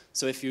life.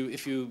 So if you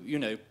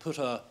put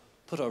a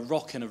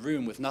rock in a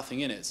room with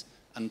nothing in it,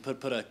 and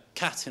put a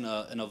cat in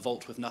a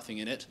vault with nothing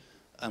in it,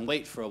 and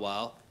wait for a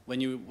while,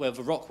 where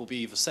the rock will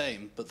be the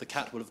same, but the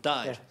cat will have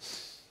died.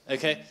 Yeah.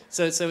 Okay,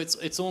 so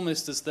it's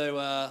almost as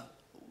though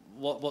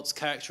what's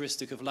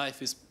characteristic of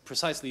life is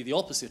precisely the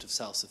opposite of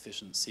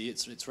self-sufficiency.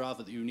 It's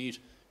rather that you need,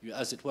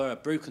 as it were, a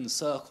broken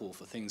circle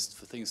for things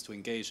to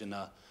engage in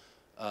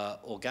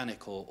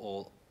organic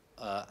or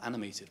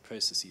animated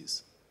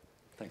processes.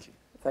 Thank you.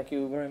 Thank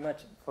you very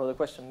much for the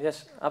question.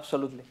 Yes,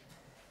 absolutely.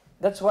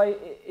 That's why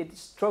it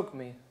struck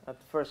me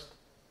at first,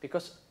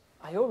 because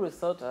I always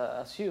thought,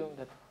 as you,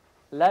 that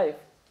life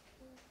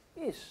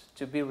is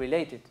to be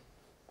related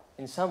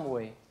in some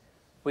way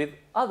with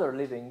other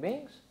living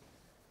beings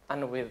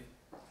and with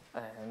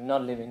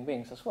non-living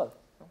beings as well.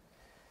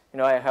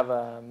 I have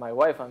my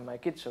wife and my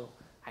kids, so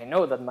I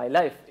know that my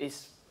life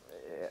is,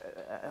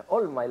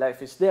 all my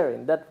life is there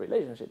in that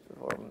relationship,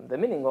 or the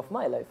meaning of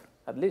my life,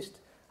 at least.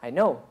 I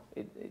know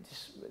it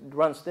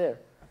runs there.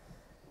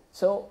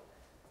 So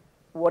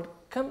what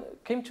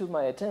came to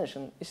my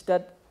attention is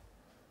that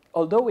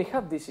although we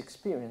have this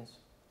experience,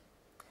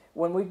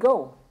 when we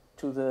go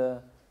to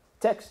the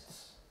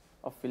texts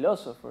of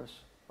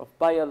philosophers, of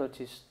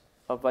biologists,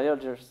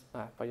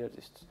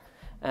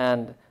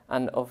 and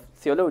of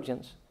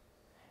theologians,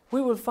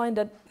 we will find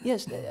that,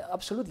 yes,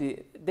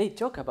 absolutely, they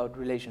talk about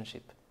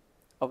relationship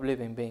of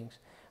living beings.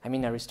 I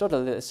mean,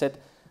 Aristotle said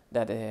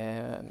that,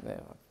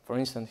 for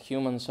instance,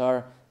 humans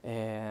are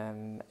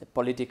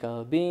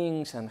political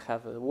beings and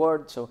have a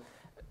word, so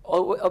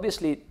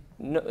obviously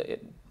no,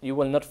 you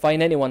will not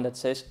find anyone that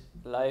says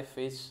life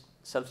is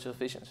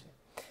self-sufficiency.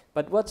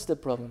 But what's the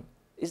problem?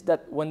 Is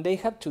that when they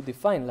have to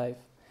define life,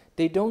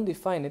 they don't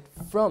define it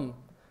from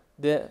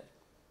the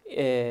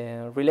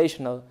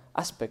relational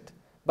aspect,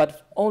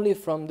 but only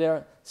from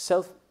their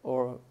self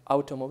or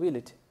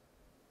automobility.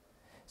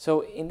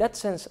 So in that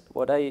sense,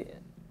 what I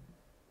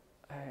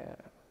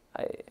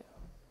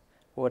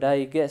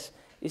guess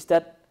is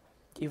that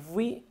if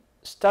we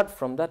start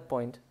from that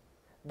point,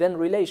 then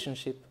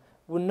relationship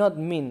would not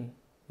mean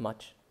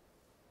much.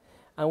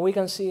 And we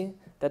can see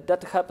that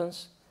that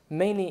happens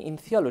mainly in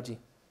theology,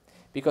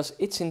 because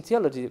it's in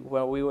theology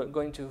where we were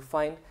going to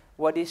find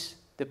what is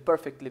the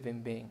perfect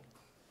living being.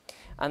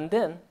 And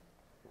then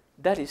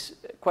that is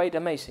quite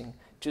amazing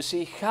to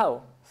see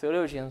how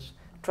theologians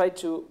try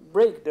to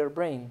break their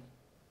brain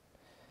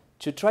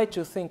to try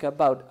to think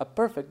about a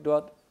perfect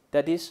God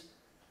that is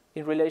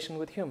in relation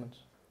with humans.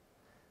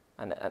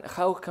 And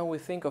how can we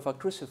think of a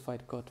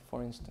crucified God,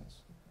 for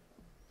instance?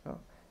 No?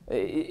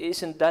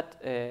 Isn't that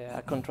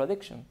a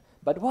contradiction?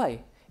 But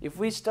why? If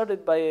we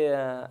started by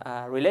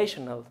a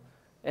relational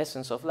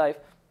essence of life,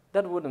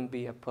 that wouldn't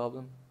be a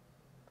problem.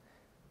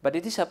 But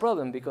it is a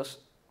problem because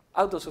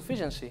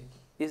autosufficiency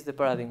is the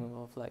paradigm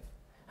of life.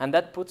 And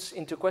that puts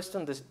into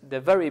question the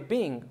very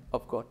being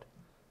of God.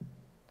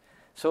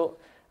 So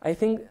I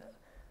think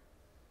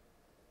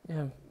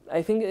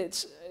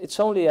it's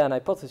only an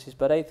hypothesis,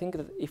 but I think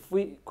that if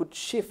we could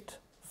shift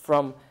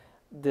from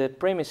the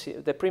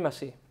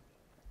primacy,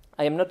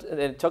 I am not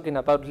talking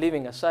about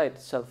leaving aside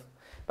self,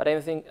 but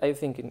I'm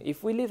thinking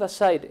if we leave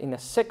aside in a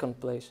second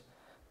place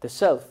the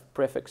self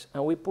prefix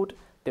and we put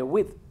the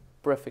with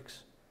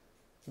prefix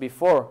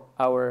before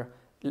our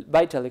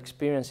vital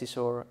experiences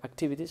or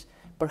activities,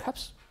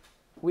 perhaps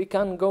we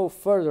can go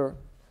further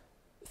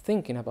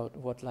thinking about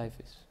what life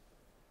is.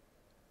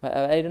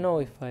 I don't know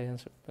if I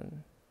answered. But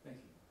thank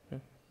you. Yeah.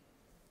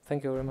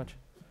 Thank you very much.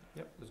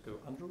 Yep, let's go.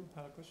 Andrew,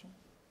 had a question?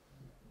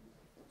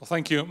 Well,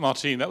 thank you,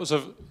 Martin. That was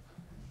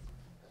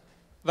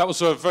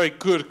a very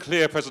good,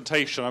 clear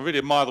presentation. I really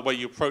admire the way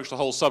you approach the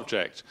whole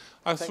subject.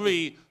 I have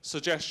three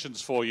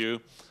suggestions for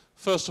you.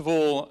 First of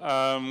all,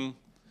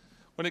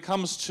 when it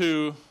comes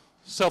to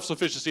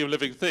self-sufficiency of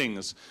living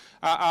things,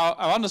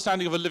 our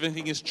understanding of a living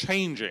thing is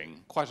changing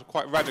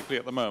quite radically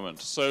at the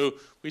moment. So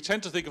we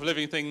tend to think of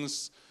living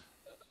things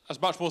as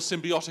much more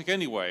symbiotic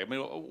anyway. I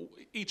mean,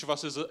 each of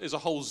us is a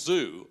whole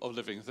zoo of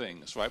living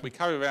things, right? We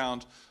carry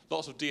around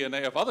lots of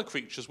DNA of other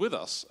creatures with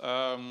us,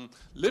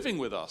 living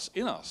with us,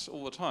 in us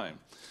all the time.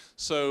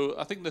 So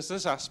I think there's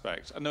this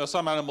aspect. And there are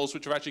some animals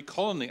which are actually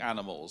colony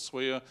animals,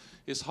 where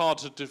it's hard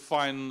to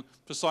define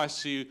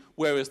precisely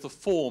where is the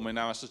form in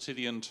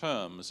Aristotelian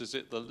terms. Is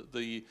it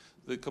the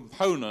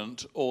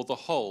component or the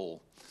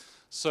whole?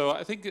 So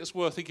I think it's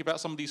worth thinking about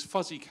some of these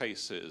fuzzy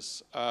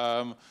cases,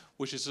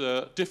 which is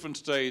different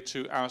today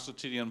to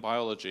Aristotelian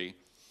biology.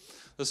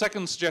 The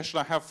second suggestion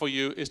I have for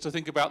you is to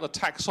think about the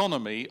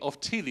taxonomy of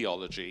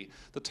teleology.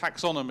 The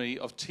taxonomy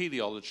of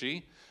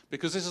teleology,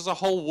 because this is a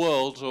whole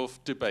world of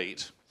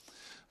debate.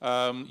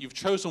 You've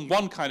chosen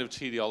one kind of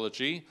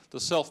teleology, the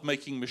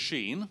self-making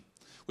machine,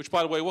 which,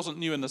 by the way, wasn't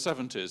new in the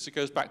 70s. It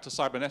goes back to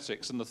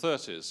cybernetics in the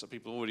 30s, so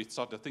people already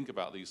started to think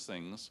about these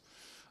things.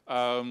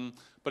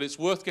 But it's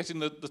worth getting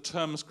the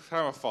terms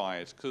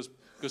clarified, because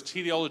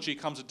teleology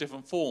comes in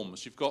different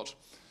forms. You've got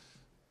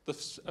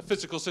a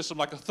physical system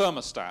like a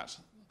thermostat,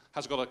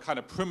 has got a kind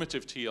of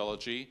primitive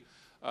teleology.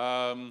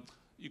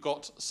 You've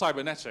got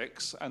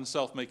cybernetics and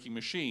self-making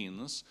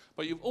machines,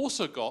 but you've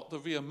also got the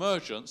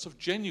re-emergence of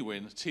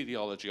genuine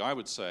teleology, I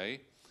would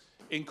say,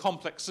 in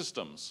complex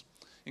systems.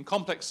 In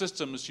complex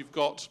systems, you've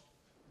got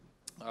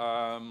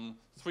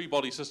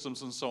three-body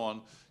systems and so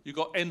on. You've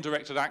got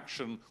end-directed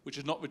action, which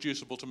is not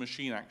reducible to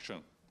machine action.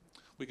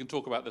 We can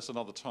talk about this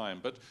another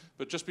time, but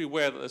just be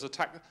aware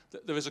that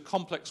there is a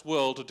complex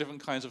world of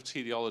different kinds of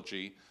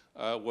teleology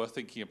worth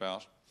thinking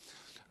about.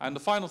 And the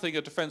final thing,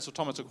 a defense of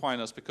Thomas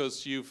Aquinas,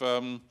 because you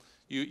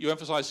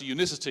emphasize the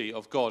unicity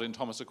of God in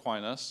Thomas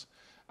Aquinas,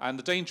 and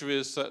the danger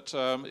is that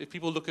if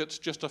people look at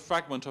just a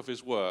fragment of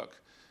his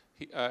work,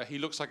 he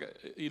looks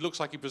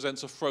like he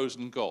presents a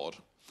frozen God.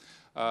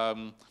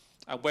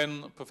 And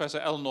when Professor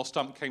Eleanor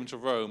Stump came to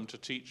Rome to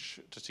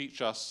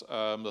teach us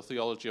the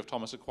theology of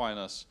Thomas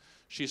Aquinas,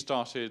 she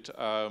started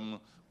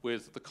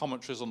with the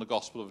commentaries on the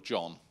Gospel of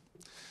John.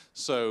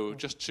 So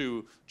just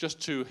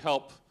to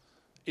help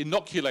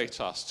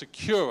inoculate us, to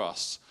cure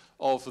us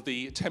of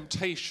the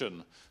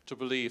temptation to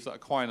believe that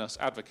Aquinas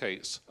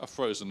advocates a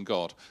frozen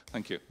God.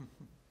 Thank you.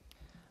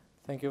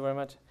 Thank you very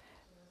much.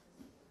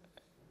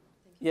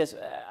 Yes,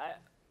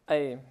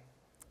 I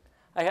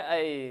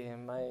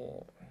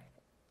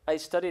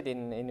studied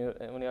in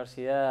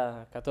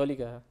Universidad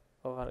Católica,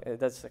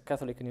 that's a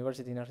Catholic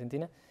university in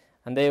Argentina,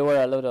 and they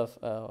were a lot of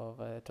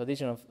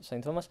tradition of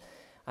Saint Thomas,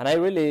 and I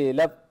really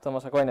love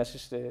Thomas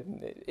Aquinas.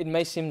 It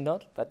may seem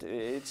not, but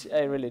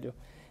I really do.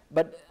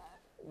 But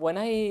when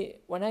I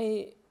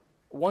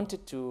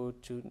wanted to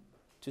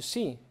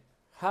see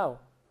how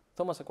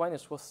Thomas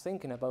Aquinas was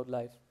thinking about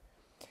life,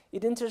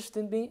 it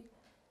interested me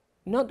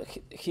not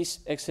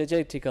his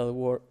exegetical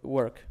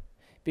work,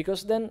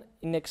 because then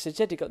in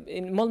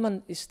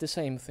Moltmann is the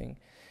same thing,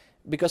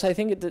 because I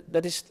think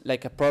that is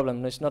like a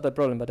problem. No, it's not a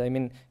problem, but I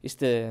mean it's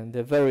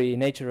the very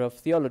nature of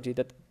theology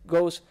that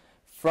goes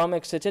from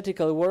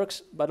exegetical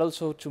works, but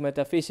also to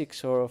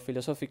metaphysics or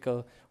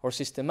philosophical or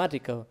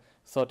systematical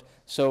thought.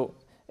 So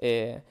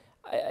I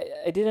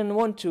didn't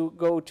want to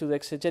go to the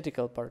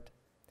exegetical part,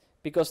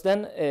 because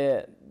then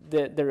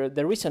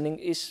the reasoning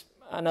is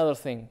another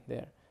thing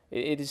there.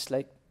 It is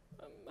like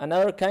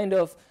another kind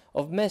of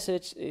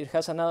message. It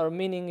has another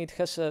meaning. It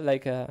has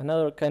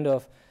another kind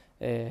of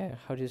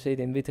how do you say it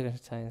in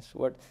Wittgenstein's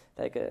word,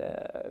 like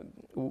a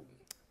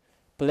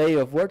play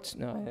of words.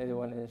 No, I don't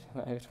want to.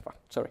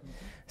 Sorry.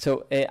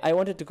 So I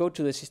wanted to go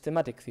to the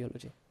systematic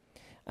theology,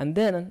 and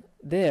then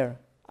there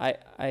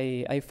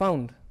I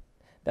found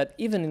that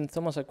even in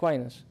Thomas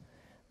Aquinas,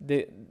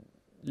 the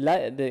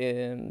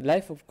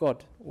life of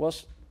God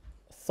was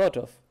thought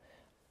of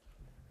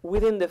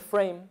within the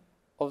frame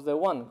of the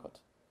one God.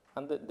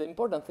 And the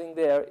important thing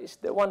there is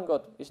the one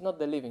God, is not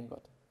the living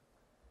God.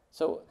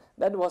 So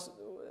that was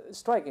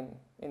striking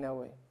in a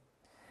way.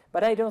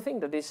 But I don't think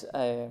that is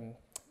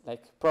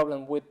like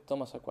problem with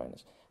Thomas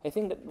Aquinas. I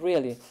think that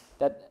really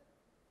that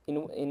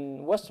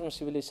in Western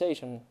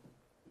civilization,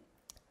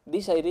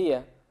 this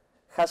idea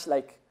has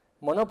like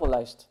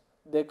monopolized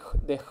the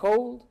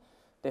whole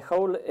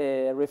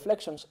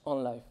reflections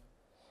on life.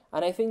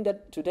 And I think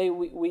that today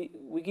we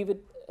give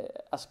it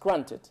as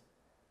granted.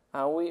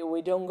 And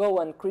we don't go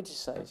and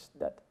criticize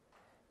that,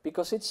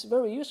 because it's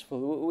very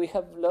useful. We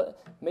have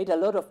made a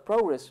lot of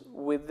progress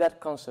with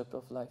that concept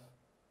of life.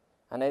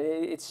 And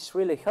it's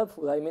really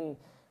helpful. I mean,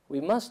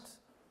 we must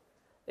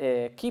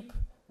keep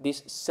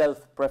this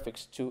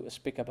self-prefix to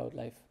speak about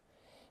life.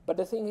 But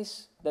the thing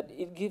is that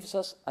it gives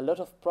us a lot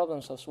of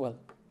problems as well.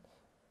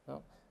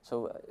 No?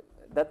 So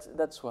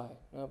that's why.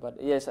 No? But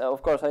yes,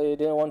 of course, I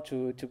didn't want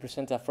to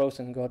present a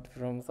frozen God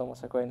from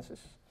Thomas Aquinas.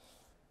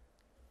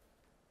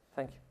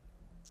 Thank you.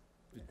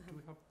 Do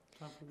we have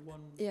time for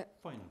one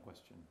final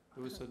question?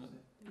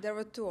 There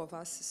were two of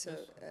us, so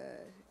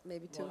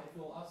maybe two. Well, if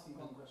you're asking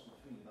one question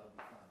between you,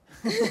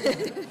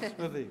 that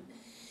would be fine.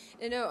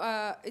 You know,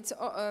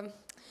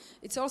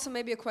 it's also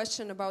maybe a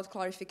question about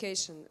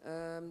clarification.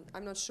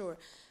 I'm not sure.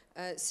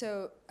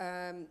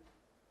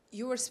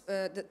 You were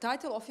the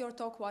title of your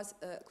talk was.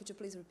 Could you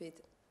please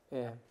repeat?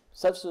 Yeah,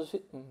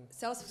 self-sufficiency.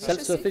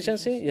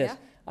 Self-sufficiency, yes, yeah?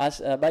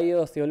 As a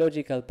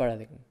bio-theological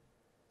paradigm.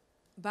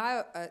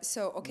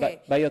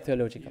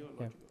 Bio-theological.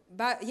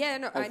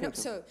 Yeah. I know.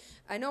 So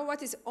I know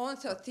what is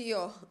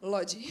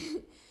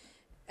ontothéology.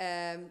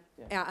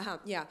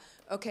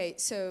 Okay.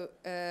 So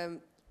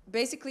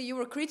basically, you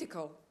were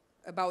critical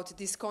about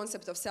this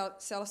concept of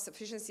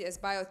self-sufficiency as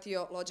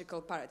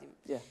bio-theological paradigm.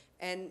 Yeah.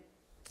 And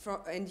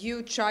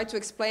you try to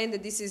explain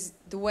that this is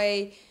the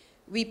way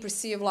we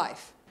perceive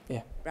life.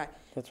 Yeah. Right.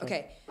 That's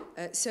right.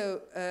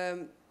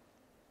 Okay.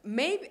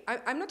 Maybe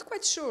I'm not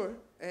quite sure.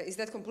 Is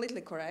that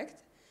completely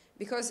correct?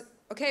 Because,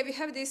 okay, we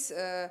have this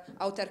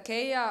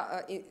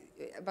autarkeia,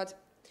 but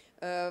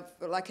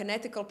like an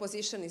ethical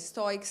position in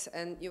Stoics,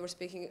 and you were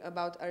speaking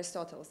about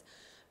Aristotle,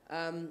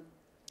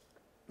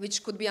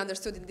 which could be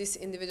understood in this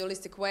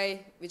individualistic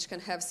way, which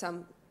can have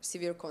some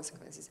severe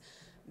consequences.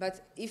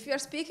 But if we are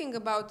speaking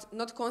about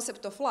not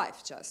concept of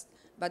life just,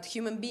 but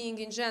human being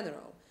in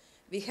general,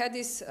 we had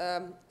this,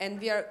 and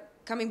we are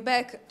coming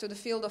back to the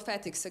field of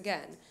ethics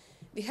again.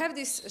 We have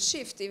this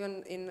shift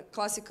even in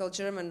classical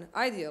German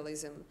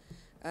idealism,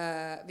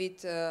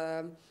 with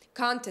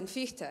Kant and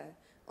Fichte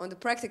on the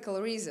practical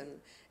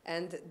reason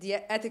and the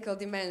ethical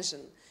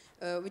dimension,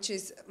 which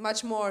is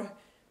much more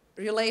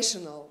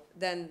relational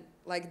than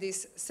like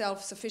this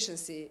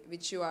self-sufficiency,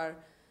 which you are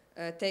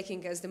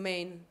taking as the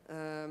main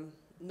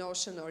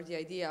notion or the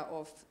idea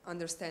of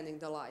understanding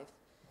the life.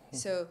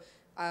 So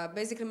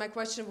basically my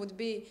question would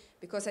be,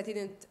 because I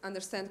didn't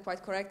understand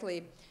quite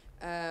correctly,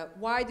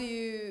 why do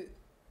you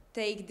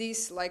take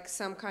this like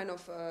some kind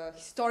of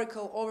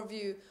historical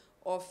overview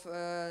of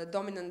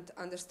dominant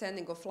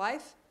understanding of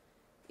life,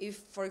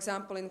 if, for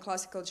example, in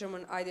classical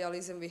German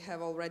idealism we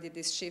have already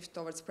this shift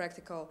towards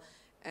practical,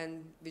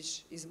 and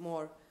which is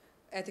more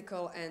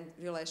ethical and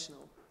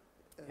relational.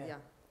 Yeah.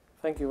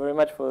 Thank you very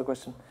much for the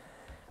question.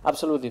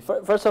 Absolutely.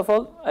 First of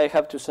all, I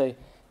have to say,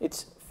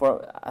 it's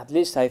for at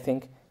least I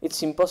think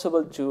it's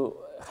impossible to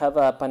have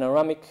a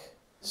panoramic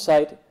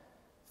side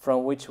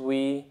from which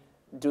we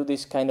do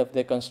this kind of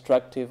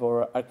deconstructive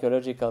or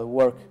archaeological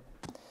work,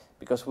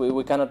 because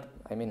we cannot.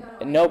 I mean,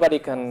 nobody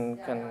can.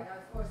 Of course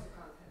you can't.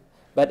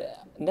 But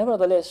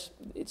nevertheless,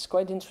 it's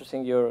quite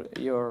interesting your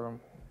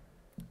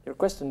your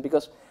question,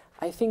 because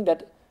I think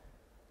that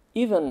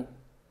even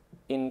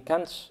in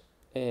Kant's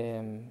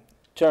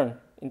turn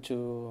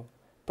into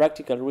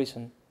practical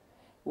reason,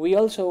 we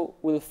also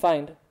will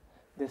find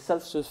the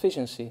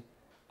self-sufficiency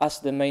as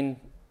the main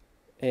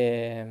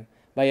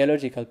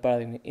biological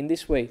paradigm. In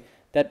this way,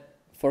 that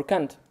for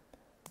Kant,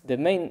 the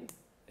main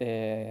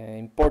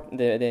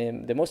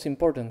the most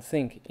important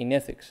thing in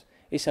ethics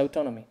is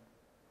autonomy.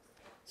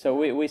 So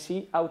we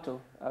see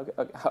auto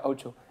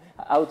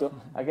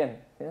again.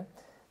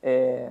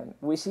 Yeah?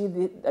 We see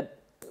that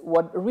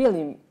what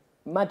really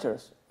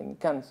matters in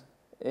Kant's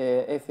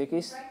ethic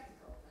is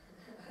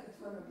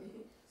autonomy.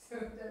 So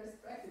there is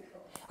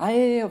practical.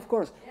 Yeah, of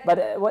course.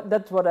 Yeah. But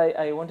that's what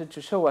I wanted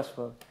to show as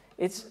well.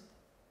 It's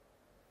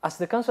as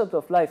the concept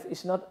of life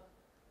is not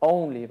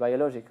only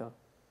biological,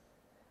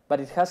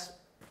 but it has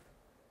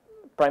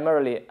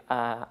primarily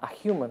a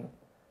human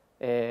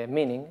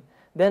meaning,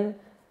 then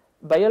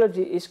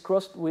biology is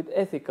crossed with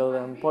ethical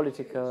and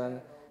political.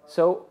 And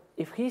so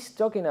if he's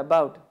talking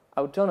about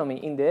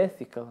autonomy in the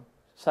ethical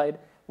side,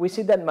 we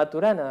see that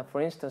Maturana,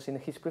 for instance, in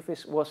his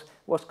preface was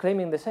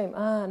claiming the same.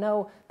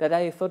 Now that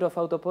I thought of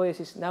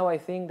autopoiesis, now I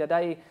think that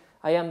I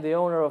am the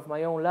owner of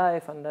my own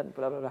life, and that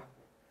blah, blah, blah.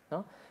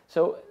 No?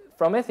 So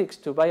from ethics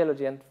to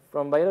biology and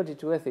from biology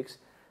to ethics,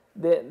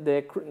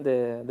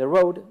 the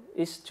road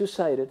is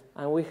two-sided,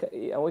 and we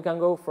can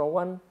go from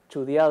one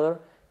to the other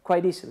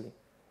quite easily.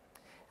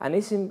 And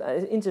it's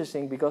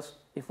interesting because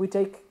if we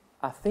take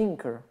a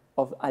thinker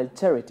of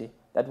alterity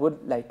that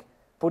would like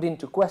put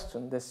into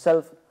question the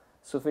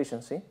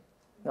self-sufficiency,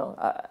 no,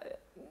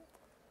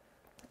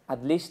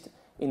 at least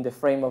in the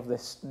frame of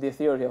the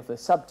theory of the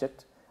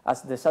subject,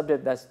 as the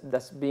subject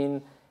that's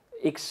been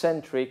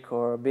eccentric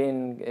or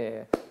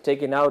being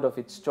taken out of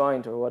its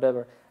joint or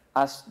whatever,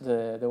 as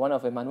the one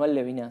of Emmanuel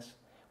Levinas,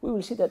 we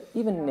will see that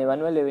even in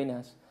Emmanuel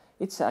Levinas,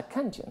 it's a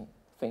Kantian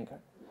thinker.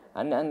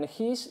 And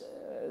he's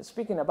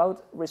speaking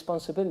about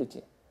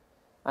responsibility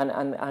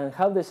and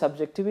how the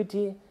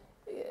subjectivity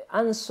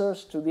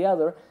answers to the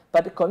other,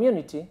 but the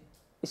community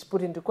is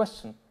put into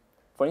question.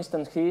 For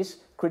instance, he is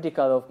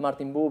critical of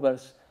Martin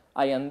Buber's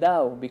I and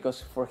thou,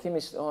 because for him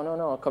it's, oh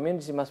no,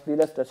 community must be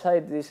left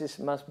aside,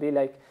 must be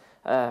like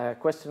a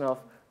question of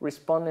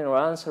responding or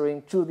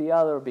answering to the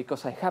other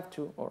because I have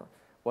to, or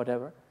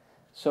whatever.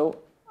 So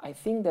I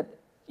think that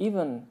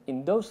even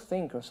in those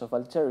thinkers of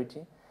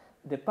alterity,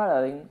 the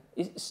paradigm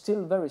is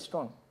still very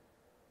strong.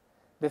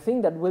 The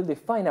thing that will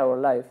define our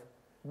life,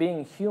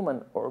 being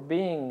human or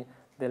being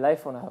the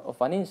life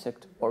of an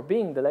insect or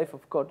being the life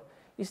of God,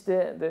 is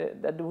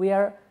that we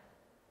are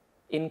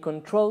in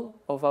control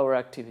of our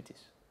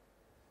activities.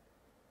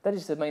 That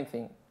is the main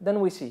thing. Then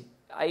we see,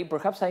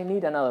 perhaps I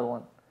need another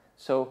one.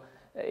 So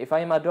if I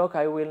am a dog,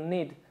 I will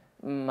need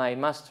my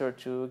master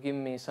to give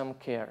me some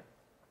care.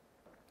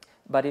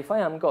 But if I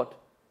am God,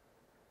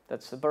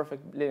 that's a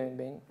perfect living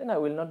being, then I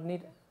will not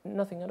need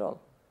nothing at all.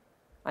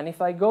 And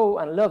if I go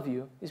and love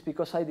you, it's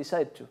because I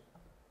decide to.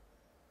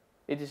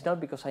 It is not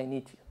because I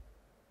need you.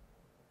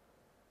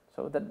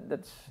 So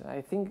that's,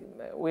 I think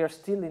we are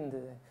still in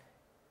the...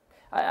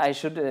 I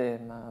should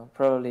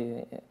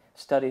probably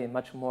study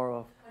much more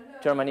of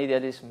German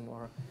idealism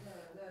or...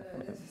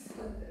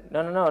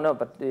 No,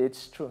 but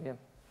it's true, yeah.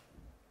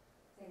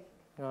 Thank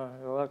you. No,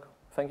 you're welcome.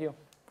 Thank you.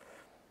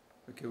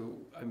 Okay, well,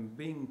 I'm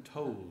being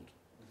told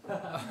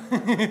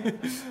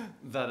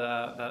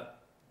that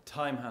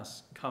time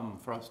has come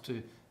for us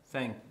to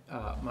thank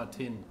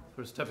Martin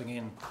for stepping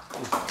in.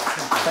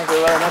 Thank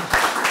you very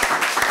much.